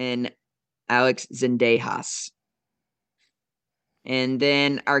Pepi, and Alex Zendejas. And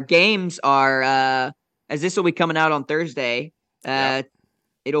then our games are, as this will be coming out on Thursday,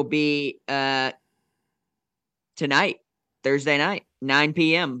 it'll be tonight, Thursday night, 9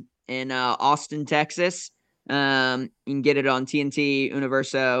 p.m. in Austin, Texas. You can get it on TNT,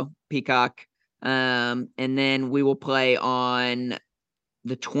 Universo, Peacock. And then we will play on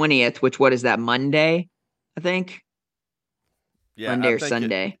the 20th, what is that, Monday, I think? Yeah, Monday or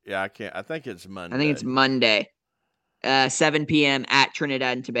Sunday. I think it's Monday. I think it's Monday, 7 p.m. at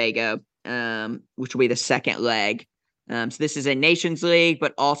Trinidad and Tobago, which will be the second leg. So this is a Nations League,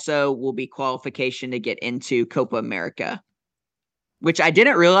 but also will be qualification to get into Copa America, which I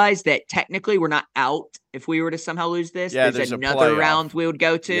didn't realize that technically we're not out if we were to somehow lose this. Yeah, there's another round we would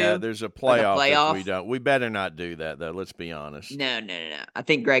go to. Yeah, there's a playoff if we don't. We better not do that, though. Let's be honest. No. I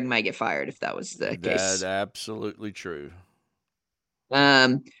think Greg might get fired if that was the case. That's absolutely true.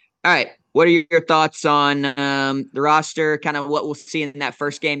 All right. What are your thoughts on the roster? Kind of what we'll see in that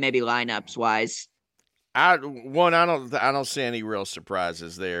first game, maybe lineups wise. I don't see any real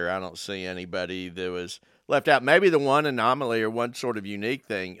surprises there. I don't see anybody that was left out. Maybe the one anomaly or one sort of unique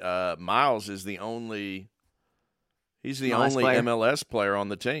thing. Miles is the only. He's the only MLS player on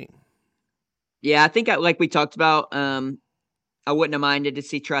the team. Yeah, I think like we talked about. I wouldn't have minded to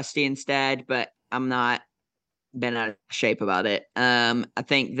see Trusty instead, but I'm not been out of shape about it. I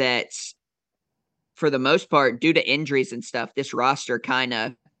think that for the most part, due to injuries and stuff, this roster kind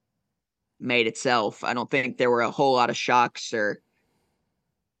of made itself. I don't think there were a whole lot of shocks or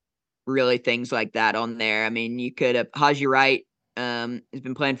really things like that on there. I mean, you could have Haji Wright has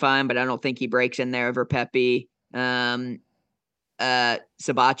been playing fine, but I don't think he breaks in there over Pepe. Sabachu,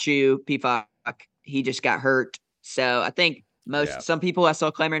 Pifak, he just got hurt. So I think some people I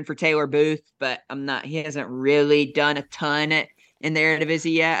saw clamoring for Taylor Booth, but he hasn't really done a ton in the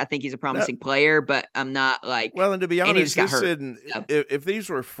Eredivisie yet. I think he's a promising player, but I'm not like. Well, and to be honest, if these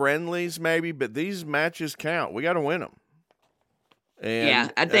were friendlies, maybe, but these matches count. We got to win them.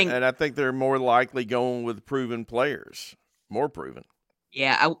 And, I think they're more likely going with proven players, more proven.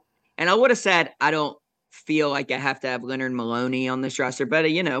 Yeah, I would have said I don't feel like I have to have Leonard Maloney on this roster, but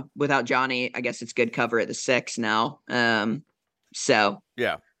without Johnny, I guess it's good cover at the 6 now. So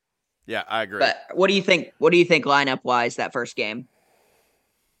yeah, I agree. But what do you think? What do you think lineup wise that first game?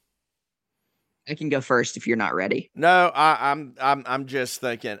 I can go first if you're not ready. No, I'm just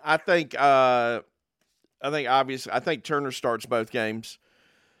thinking. I think obviously Turner starts both games.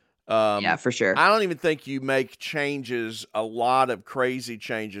 Yeah, for sure. I don't even think you make changes, a lot of crazy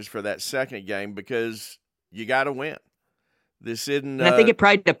changes for that second game because you got to win. This isn't. And I think it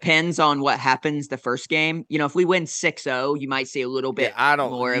probably depends on what happens the first game. If we win 6-0, you might see a little bit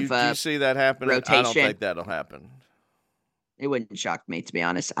more of a. Do you see that happen? Rotation. I don't think that'll happen. It wouldn't shock me, to be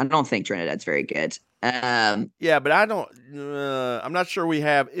honest. I don't think Trinidad's very good. Yeah, but I don't. I'm not sure we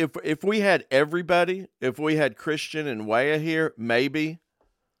have. If we had everybody, if we had Christian and Weah here, maybe.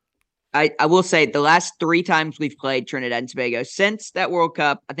 I will say the last 3 times we've played Trinidad and Tobago since that World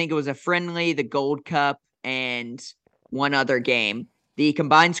Cup, I think it was a friendly, the Gold Cup, and one other game. The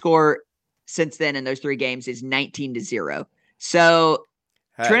combined score since then in those 3 games is 19-0. So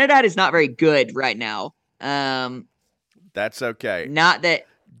Trinidad is not very good right now. That's okay. Not that.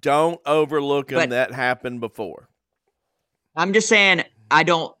 Don't overlook them. That happened before. I'm just saying, I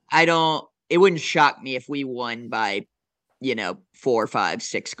don't. It wouldn't shock me if we won by, 4, 5,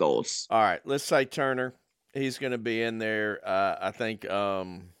 6 goals. All right, let's say Turner. He's going to be in there. I think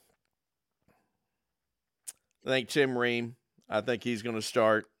Tim Ream. I think he's going to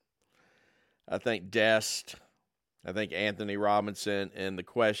start. I think Dest. I think Anthony Robinson. And the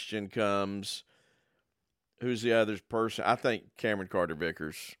question comes, who's the other person? I think Cameron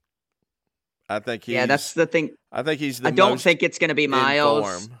Carter-Vickers. I think he's. Yeah, that's the thing. I think he's the. I don't think it's going to be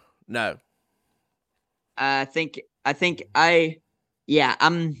Miles. No. I'm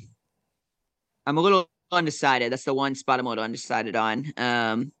a little undecided. That's the one spot I'm a little undecided on.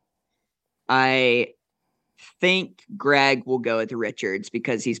 I think Greg will go with Richards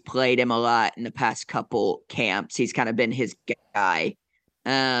because he's played him a lot in the past couple camps. He's kind of been his guy.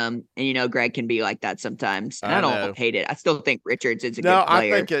 And Greg can be like that sometimes. And I don't hate it. I still think Richards is a good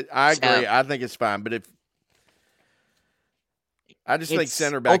player. I agree. I think it's fine. But I just think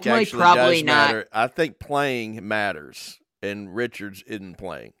center back actually does matter. I think playing matters, and Richards isn't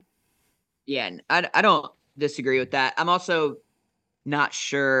playing. Yeah, I don't disagree with that. I'm also not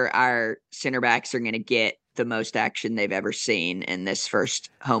sure our center backs are going to get the most action they've ever seen in this first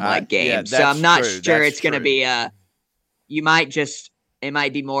home leg game. Yeah, so I'm not sure it's going to be it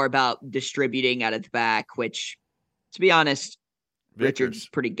might be more about distributing out of the back, which, to be honest, Richards is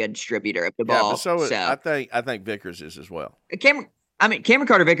a pretty good distributor of the ball. But I think Vickers is as well. Cameron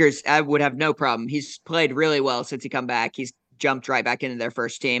Carter-Vickers, I would have no problem. He's played really well since he come back. He's jumped right back into their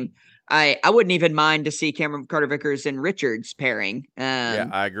first team. I wouldn't even mind to see Cameron Carter-Vickers and Richards pairing.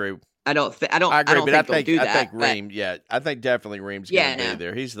 I agree. I don't think they'll do that. I think definitely Ream's going to be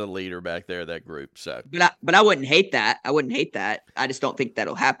there. He's the leader back there of that group. So, but I wouldn't hate that. I just don't think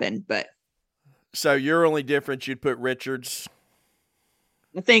that'll happen. But so your only difference, you'd put Richards.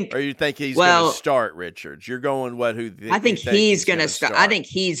 I think, or you think he's going to start Richards? You're going what? I think he's going to start. I think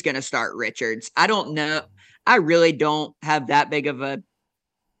he's going to start Richards. I don't know. I really don't have that big of a.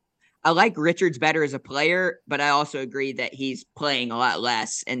 I like Richards better as a player, but I also agree that he's playing a lot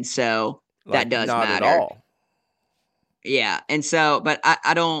less, and so that does not matter. At all. Yeah, and so, but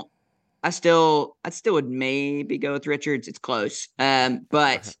I don't. I still would maybe go with Richards. It's close,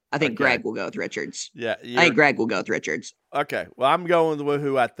 but I think Greg will go with Richards. Yeah, I think Greg will go with Richards. Okay, well, I'm going with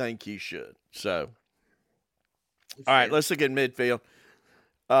who I think he should. So, all right, let's look at midfield.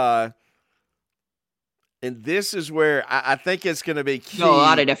 And this is where I think it's going to be key. A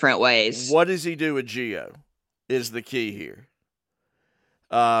lot of different ways. What does he do with Gio is the key here.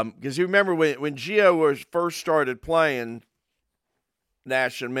 Because you remember when Gio first started playing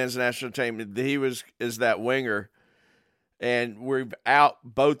men's national team, he is that winger. And we've out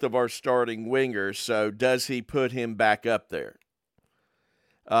both of our starting wingers, so does he put him back up there?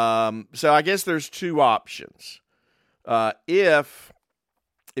 So I guess there's 2 options.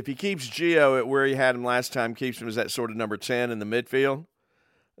 If he keeps Gio at where he had him last time, keeps him as that sort of number 10 in the midfield,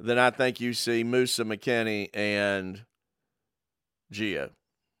 then I think you see Musa, McKennie, and Gio.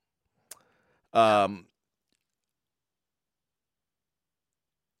 That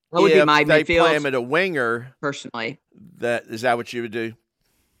would be my midfield. If they play him at a winger, personally. Is that what you would do?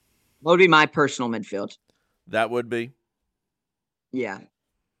 What would be my personal midfield? That would be? Yeah.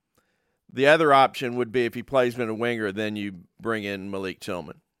 The other option would be if he plays him at a winger, then you bring in Malik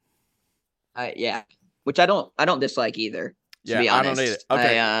Tillman. Yeah, which I don't dislike either. To be honest. I don't either.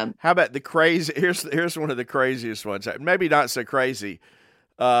 Okay, how about the crazy? Here's one of the craziest ones. Maybe not so crazy.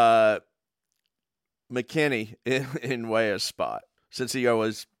 McKennie in Weah's spot, since he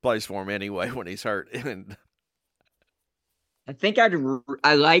always plays for him anyway when he's hurt. I think I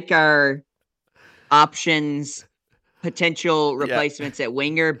like our options. Potential replacements at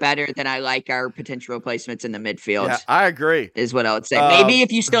winger better than I like our potential replacements in the midfield. Yeah, I agree. Is what I would say. Maybe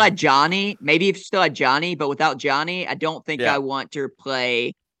if you still had Johnny, but without Johnny, I don't think I want to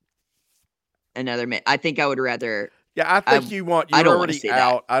play another mid. I think I would rather. Yeah, I think you're already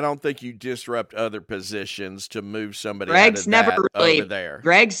out. I don't think you disrupt other positions to move somebody over there.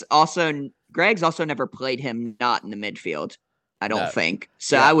 Greg's also never played him not in the midfield. I don't think.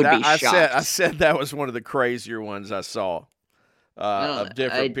 So I would be shocked. I said that was one of the crazier ones I saw of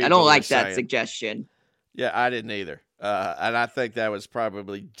different people. I don't like that suggestion. Yeah, I didn't either. And I think that was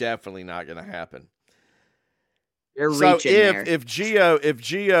definitely not going to happen. They're So reaching there. if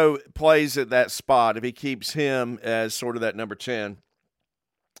Gio plays at that spot, if he keeps him as sort of that number 10,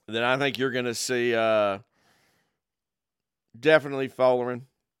 then I think you're going to see definitely Follering.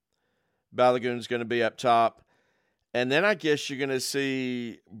 Balogun's going to be up top. And then I guess you're going to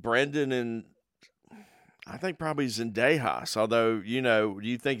see Brendan and I think probably Zendejas. Although, do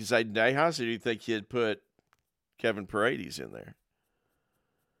you think it's Zendejas or do you think he'd put Kevin Paredes in there?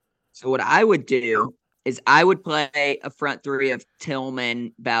 So what I would do is I would play a front three of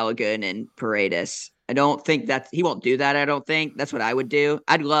Tillman, Balogun, and Paredes. I don't think he won't do that. I don't think that's what I would do.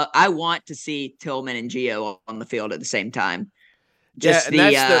 I want to see Tillman and Gio on the field at the same time.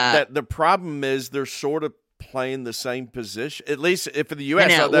 The problem is they're sort of playing the same position. At least for the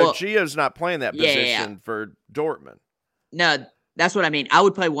U.S. Although Gio's not playing that position for Dortmund. No, that's what I mean. I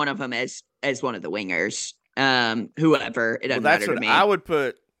would play one of them as one of the wingers. Whoever, it doesn't matter to me. I would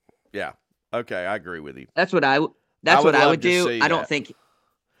put. Yeah. Okay, I agree with you. That's what I would do. I don't think.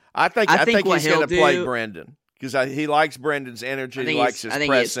 I think he's going to play Brendan because he likes Brendan's energy. He likes his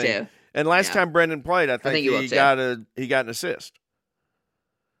pressing. He is too. And last time Brendan played, I think he got an assist.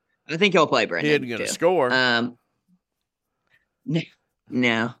 I think he'll play Brendan. He isn't going to score.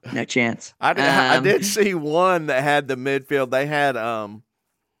 No chance. I did see one that had the midfield. They had Gio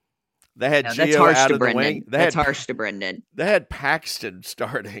out of the wing. That's harsh to Brendan. They had Paxton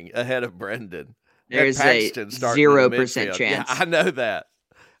starting ahead of Brendan. There's a 0% chance. Yeah, I know that.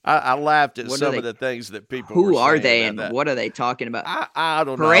 I laughed at some of the things that people were saying. Who are they and what are they talking about? I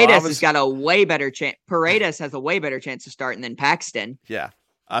don't know. Paredes has got a way better chance. Paredes has a way better chance of starting than Paxton. Yeah.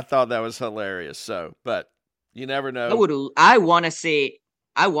 I thought that was hilarious. So, but you never know. I want to see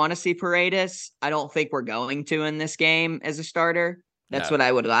Paredes. I don't think we're going to in this game as a starter. That's what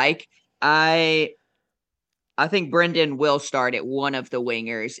I would like. I think Brendan will start at one of the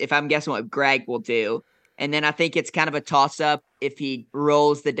wingers, if I'm guessing what Greg will do. And then I think it's kind of a toss-up if he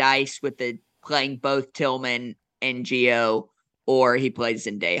rolls the dice with playing both Tillman and Gio, or he plays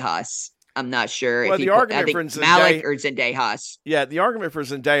Zendejas. I'm not sure. Well, I think Malik or Zendejas. Yeah, the argument for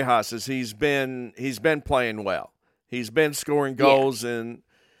Zendejas is he's been playing well. He's been scoring goals in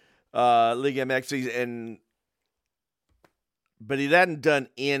Liga MX, but he hadn't done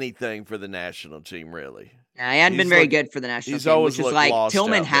anything for the national team really. He hadn't been very good for the national team. Always which is like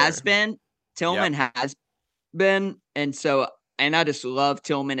Tillman has been. Tillman has been, and I just love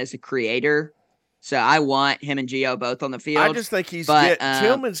Tillman as a creator. So I want him and Gio both on the field. I just think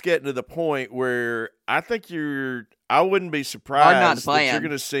Tillman's getting to the point where I think I wouldn't be surprised that you're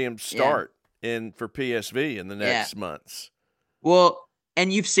going to see him start for PSV in the next months. Well,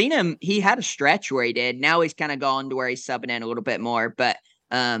 and you've seen him. He had a stretch where he did. Now he's kind of gone to where he's subbing in a little bit more, but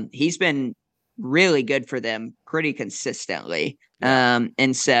he's been really good for them pretty consistently. Yeah.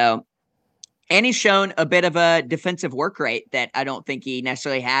 And he's shown a bit of a defensive work rate that I don't think he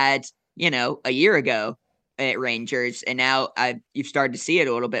necessarily had, a year ago at Rangers. And now you've started to see it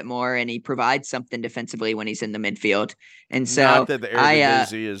a little bit more, and he provides something defensively when he's in the midfield. And so not that the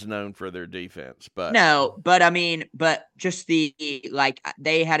Eredivisie is known for their defense, but no, but just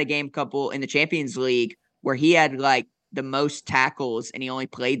they had a game couple in the Champions League where he had the most tackles and he only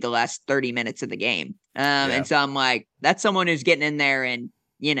played the last 30 minutes of the game. And so I'm like, that's someone who's getting in there and,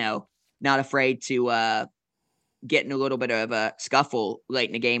 not afraid to get in a little bit of a scuffle late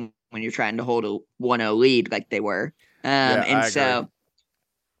in the game when you're trying to hold a 1-0 lead like they were. But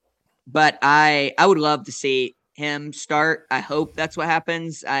I would love to see him start. I hope that's what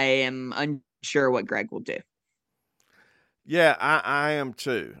happens. I am unsure what Greg will do. Yeah, I am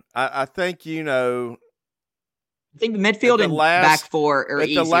too. I think, I think the midfield and back four are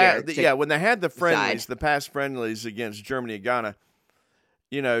easier. When they had the past friendlies against Germany and Ghana,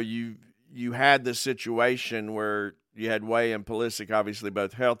 you had the situation where you had Way and Pulisic obviously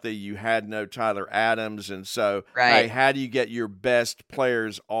both healthy. You had no Tyler Adams. And so, hey, how do you get your best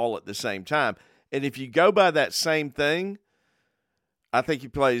players all at the same time? And if you go by that same thing, I think he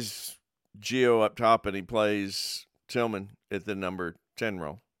plays Gio up top and he plays Tillman at the number 10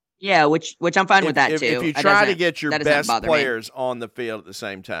 role. Yeah, which I'm fine with that too. If you try to get your best players on the field at the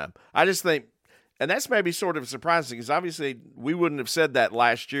same time. I just think, and that's maybe sort of surprising because obviously we wouldn't have said that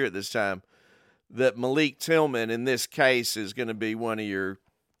last year at this time, that Malik Tillman in this case is going to be one of your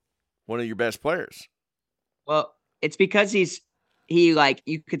best players. Well, it's because you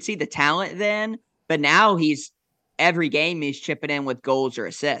could see the talent then, but now every game he's chipping in with goals or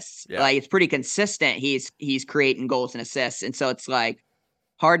assists. Yeah. It's pretty consistent. He's creating goals and assists. And so it's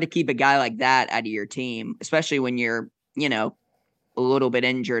hard to keep a guy like that out of your team, especially when you're, a little bit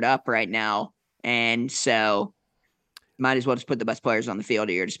injured up right now. And so might as well just put the best players on the field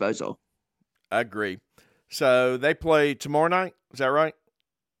at your disposal. I agree. So they play tomorrow night. Is that right?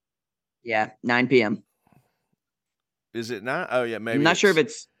 Yeah, 9 p.m. Is it 9? Oh, yeah, I'm maybe not sure if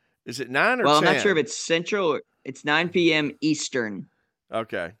it's Is it 9 or well, 10? I'm not sure if it's Central or it's 9 p.m. Eastern.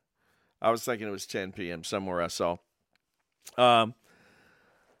 Okay. I was thinking it was 10 p.m. somewhere I saw. Um,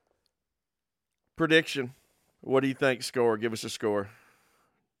 Prediction. What do you think score? Give us a score.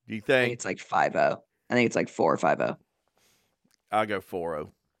 Do you I think think? it's like 5-0. I think it's like 4 or 5-0. I'll go 4-0.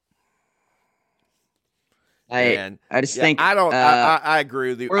 I And I just yeah, think I agree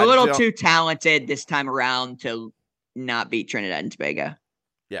with you. we're a little too talented this time around to not beat Trinidad and Tobago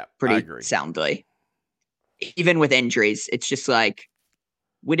Yeah, I pretty agree. soundly. Even with injuries, it's just like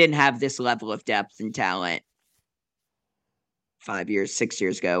we didn't have this level of depth and talent 5 years, 6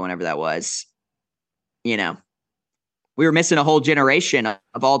 years ago, whenever that was. You know, we were missing a whole generation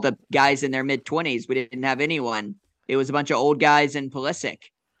of all the guys in their mid-20s. We didn't have anyone. It was a bunch of old guys in Pulisic.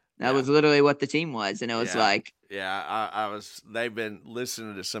 That was literally what the team was. And it was like. Yeah, I was. They've been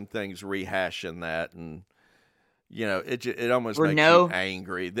listening to some things rehashing that, and it almost makes you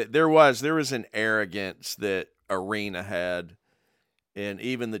angry. That there was an arrogance that Arena had, and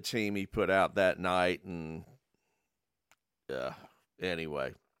even the team he put out that night, and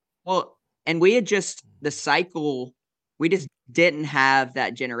anyway. Well, and we had just the cycle. We just didn't have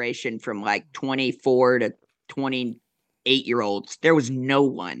that generation from like 24 to 28-year-olds. There was no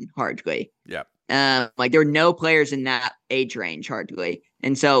one hardly. Yeah. Like there were no players in that age range hardly.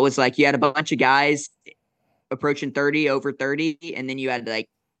 And so it was like you had a bunch of guys approaching 30, over 30, and then you had like,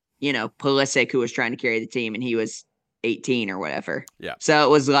 Pulisic who was trying to carry the team and he was 18 or whatever. Yeah. So it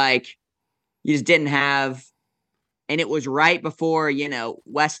was like you just didn't have, and it was right before,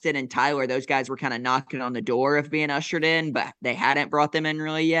 Weston and Tyler, those guys were kind of knocking on the door of being ushered in, but they hadn't brought them in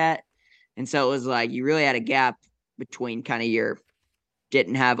really yet. And so it was like you really had a gap between kind of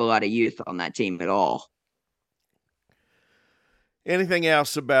didn't have a lot of youth on that team at all. Anything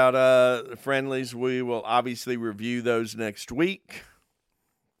else about friendlies? We will obviously review those next week.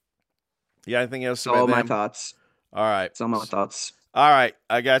 You got anything else about all them? My thoughts. All right. Some of my thoughts. All right.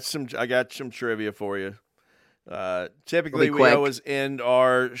 I got some trivia for you. Typically, we always end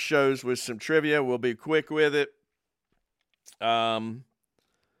our shows with some trivia. We'll be quick with it. FIFA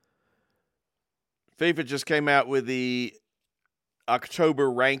just came out with the October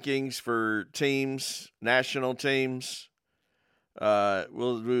rankings for teams, national teams.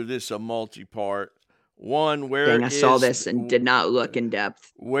 We'll do this a multi-part. One, I saw this and did not look in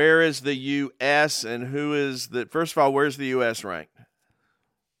depth. Where is the U.S. and who is the? First of all, where's the U.S. ranked? I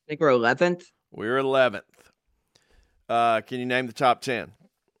think we're 11th. We're 11th. Can you name the top 10?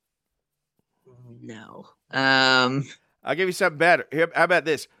 No. I'll give you something better. How about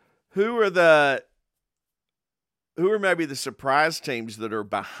this? Who are maybe the surprise teams that are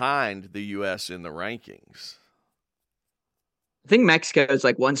behind the U.S. in the rankings? I think Mexico is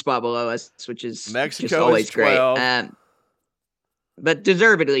like one spot below us, which is Mexico just always is 12. great. But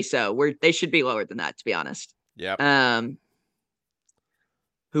deservedly so. They should be lower than that, to be honest. Yep.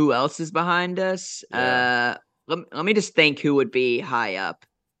 Who else is behind us? Yeah. Let me just think who would be high up.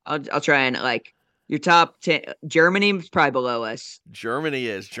 I'll try and like your top 10. Germany's probably below us.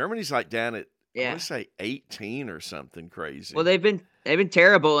 Germany's like down at I want to say 18 or something crazy. Well, they've been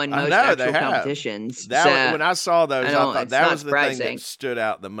terrible in most actual competitions. When I saw those, I thought that was the thing that stood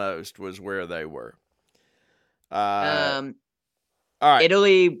out the most was where they were. All right.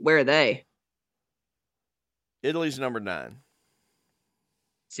 Italy, where are they? Italy's number 9.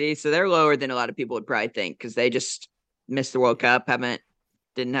 See, so they're lower than a lot of people would probably think because they just missed the World Cup,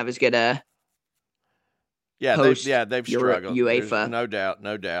 didn't have as good a they've struggled. UEFA. There's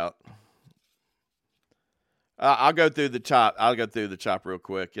no doubt. I'll go through the top real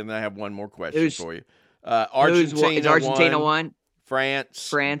quick, and then I have one more question for you. Argentina 1?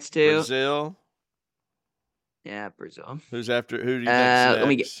 France 2. Brazil. Yeah, Brazil. Who do you think's next? Let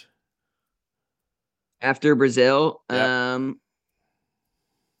me get after Brazil. Yep.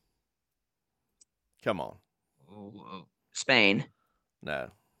 Come on. Spain.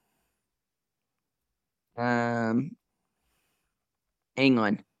 No.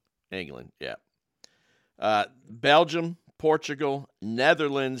 England. Yeah. Belgium, Portugal,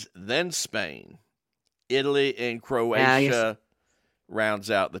 Netherlands, then Spain. Italy and Croatia rounds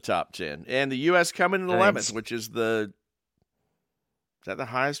out the top 10. And the U.S. coming in 11th, which is is that the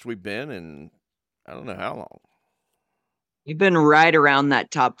highest we've been in I don't know how long. You've been right around that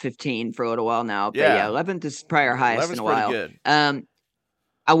top 15 for a little while now. But yeah 11th is probably our highest in a while. Good. I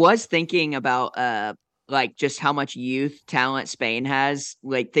was thinking about like just how much youth talent Spain has.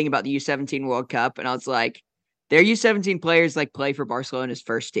 Like thinking about the U-17 World Cup, and I was like, their U-17 players like play for Barcelona's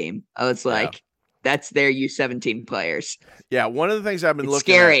first team. I was like, That's their U-17 players. Yeah, one of the things I've been It's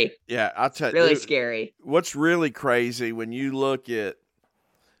looking scary. at. Yeah, I'll tell you. Really scary. What's really crazy when you look at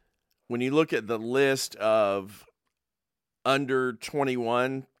the list of under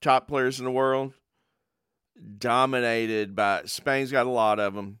 21 top players in the world, dominated by Spain's got a lot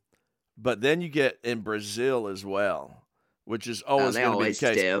of them, but then you get in Brazil as well, which is always going to be the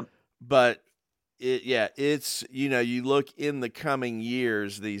case. Do. But it's you look in the coming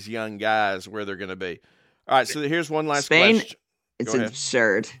years, these young guys where they're going to be. All right, so here's one last question. It's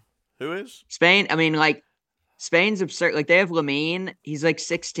absurd. Who is Spain? I mean, like Spain's absurd. Like they have Lamine. He's like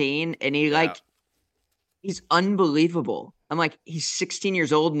 16, and he's unbelievable. I'm like, he's 16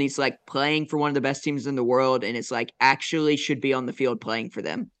 years old, and he's like playing for one of the best teams in the world, and it's like actually should be on the field playing for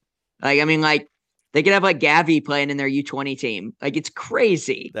them. Like, I mean, like they could have like Gavi playing in their U20 team. Like, it's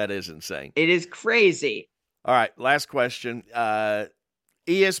crazy. That is insane. It is crazy. All right, last question.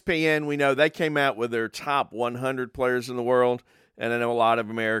 ESPN, we know they came out with their top 100 players in the world, and I know a lot of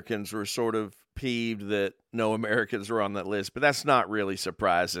Americans were sort of peeved that no Americans were on that list, but that's not really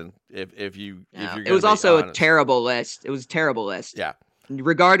surprising if you're it was also honest. A terrible list. It was a terrible list. Yeah.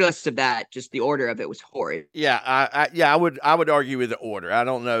 Regardless of that, just the order of it was horrid. Yeah, I would argue with the order. I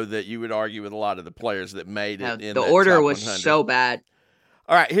don't know that you would argue with a lot of the players that made it. In the order was 100. so bad.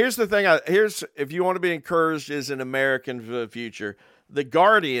 All right, here's the thing. If you want to be encouraged as an American for the future, The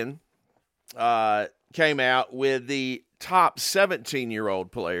Guardian came out with the top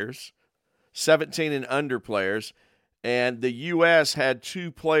 17-year-old players, 17 and under players, and the U.S. had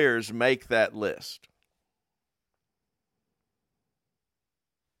 2 players make that list.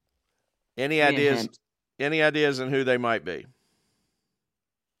 Any ideas? Any ideas on who they might be?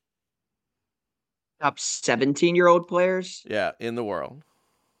 Top 17-year-old players? Yeah, in the world.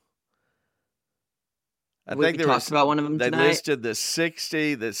 I think they talked about one of them they tonight. Listed the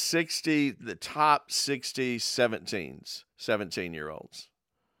top 60 17-year-olds.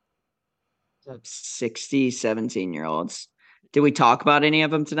 Top 60 17-year-olds. Did we talk about any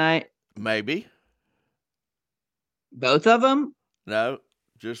of them tonight? Maybe. Both of them? No,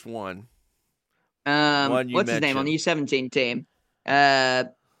 just one. What's his name on the U-17 team?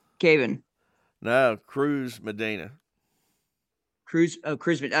 Caven. No, Cruz Medina. Cruz.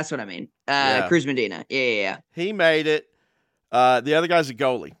 That's what I mean. Cruz Medina. Yeah. He made it. The other guy's a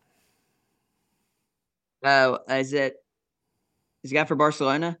goalie. Oh, is he guy for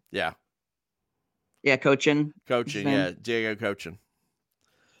Barcelona? Yeah. Yeah, coaching. Yeah, Diego Coaching.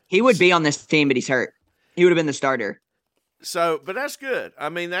 He would be on this team, but he's hurt. He would have been the starter. So, but that's good. I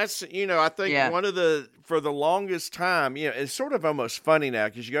mean, that's, I think one of for the longest time, it's sort of almost funny now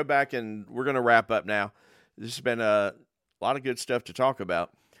because you go back and we're going to wrap up now. This has been a lot of good stuff to talk about.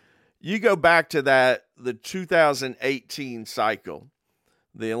 You go back to the 2018 cycle,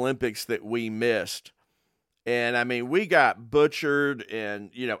 the Olympics that we missed. And I mean, we got butchered and,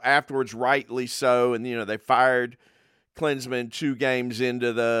 afterwards, rightly so. And, they fired Klinsmann 2 games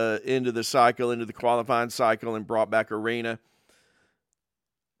into the cycle, into the qualifying cycle, and brought back Arena.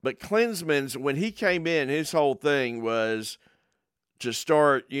 But Klinsmann's, when he came in, his whole thing was to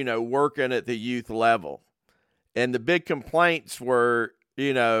start, working at the youth level. And the big complaints were,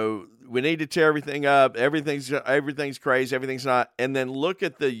 we need to tear everything up. Everything's crazy. Everything's not. And then look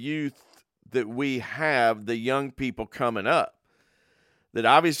at the youth that we have, the young people coming up. That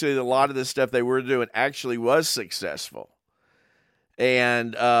obviously a lot of the stuff they were doing actually was successful.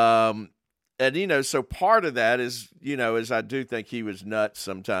 And so part of that is, is I do think he was nuts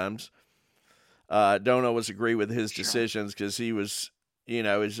sometimes. Don't always agree with his decisions because he was,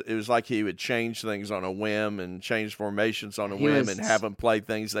 it was like he would change things on a whim and change formations on a whim and have them play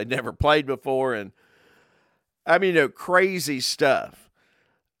things they'd never played before. And I mean, crazy stuff.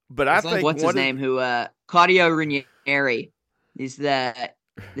 But I think what's his name? Claudio Ranieri. He's the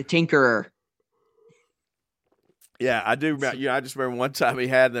tinkerer. Yeah, I do. I just remember one time he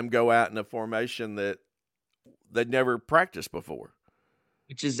had them go out in a formation that they'd never practiced before,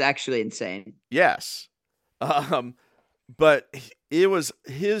 which is actually insane. Yes, but it was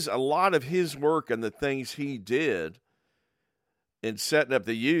a lot of his work and the things he did in setting up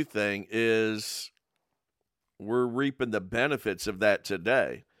the youth thing is we're reaping the benefits of that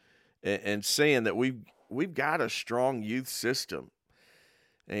today, and seeing that we've got a strong youth system.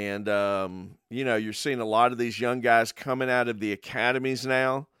 And, you're seeing a lot of these young guys coming out of the academies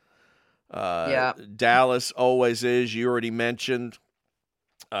now. Dallas always is. You already mentioned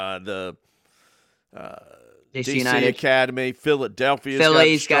the DC Academy.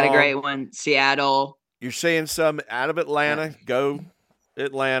 Philly's got a great one. Seattle. You're seeing some out of Atlanta. Go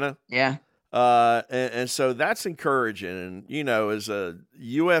Atlanta. Yeah. And so that's encouraging. And, as a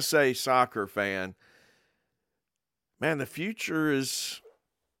USA soccer fan, man, the future is,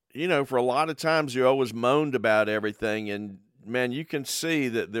 for a lot of times you always moaned about everything. And, man, you can see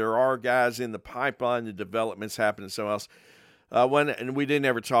that there are guys in the pipeline, the development's happening somewhere else. And we didn't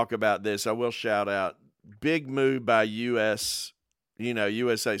ever talk about this. I will shout out, big move by USA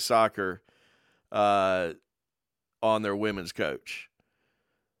Soccer on their women's coach.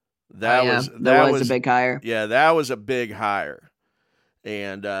 That was a big hire. Yeah, that was a big hire.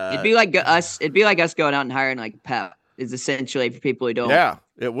 And it'd be like us going out and hiring like Pep is essentially for people who don't. Yeah,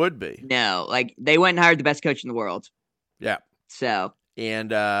 it would be. No, like they went and hired the best coach in the world. Yeah. So.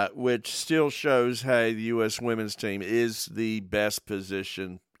 And which still shows, hey, the U.S. women's team is the best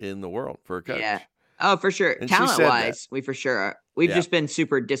position in the world for a coach. Yeah. Oh, for sure. Talent-wise, we for sure are. We've just been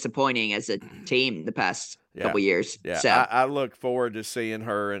super disappointing as a team the past couple years. Yeah, so. I look forward to seeing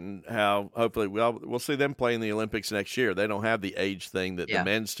her and how hopefully we'll see them play in the Olympics next year. They don't have the age thing that the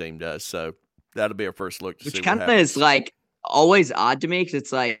men's team does, so that'll be our first look to see what happens. Which kind of is like always odd to me because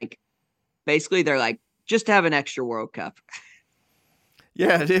it's like basically they're like just have an extra World Cup.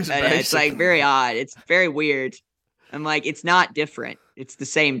 Yeah, it is. It's like very odd. It's very weird. I'm like, it's not different. It's the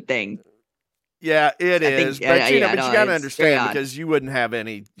same thing. Yeah, it is. But you got to understand because you wouldn't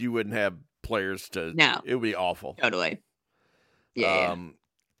have players to. No, it would be awful. Totally. Yeah.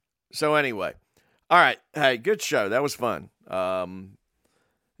 So anyway, all right. Hey, good show. That was fun.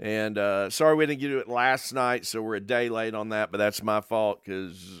 And sorry we didn't get to it last night, so we're a day late on that. But that's my fault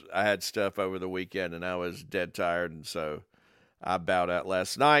because I had stuff over the weekend and I was dead tired, and so I bowed out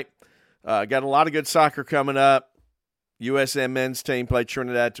last night. Got a lot of good soccer coming up. USMNT men's team play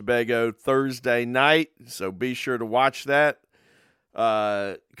Trinidad Tobago Thursday night, so be sure to watch that.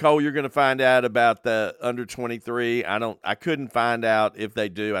 Cole, you're going to find out about the under 23. I couldn't find out if they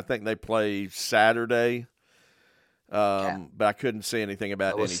do. I think they play Saturday, but I couldn't see anything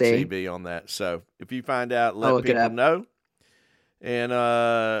about any TV on that. So if you find out, let people know. And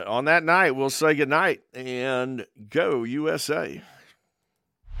on that night, we'll say goodnight and go USA.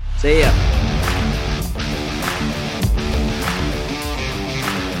 See ya.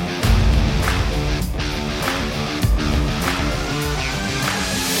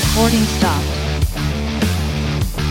 Recording stopped.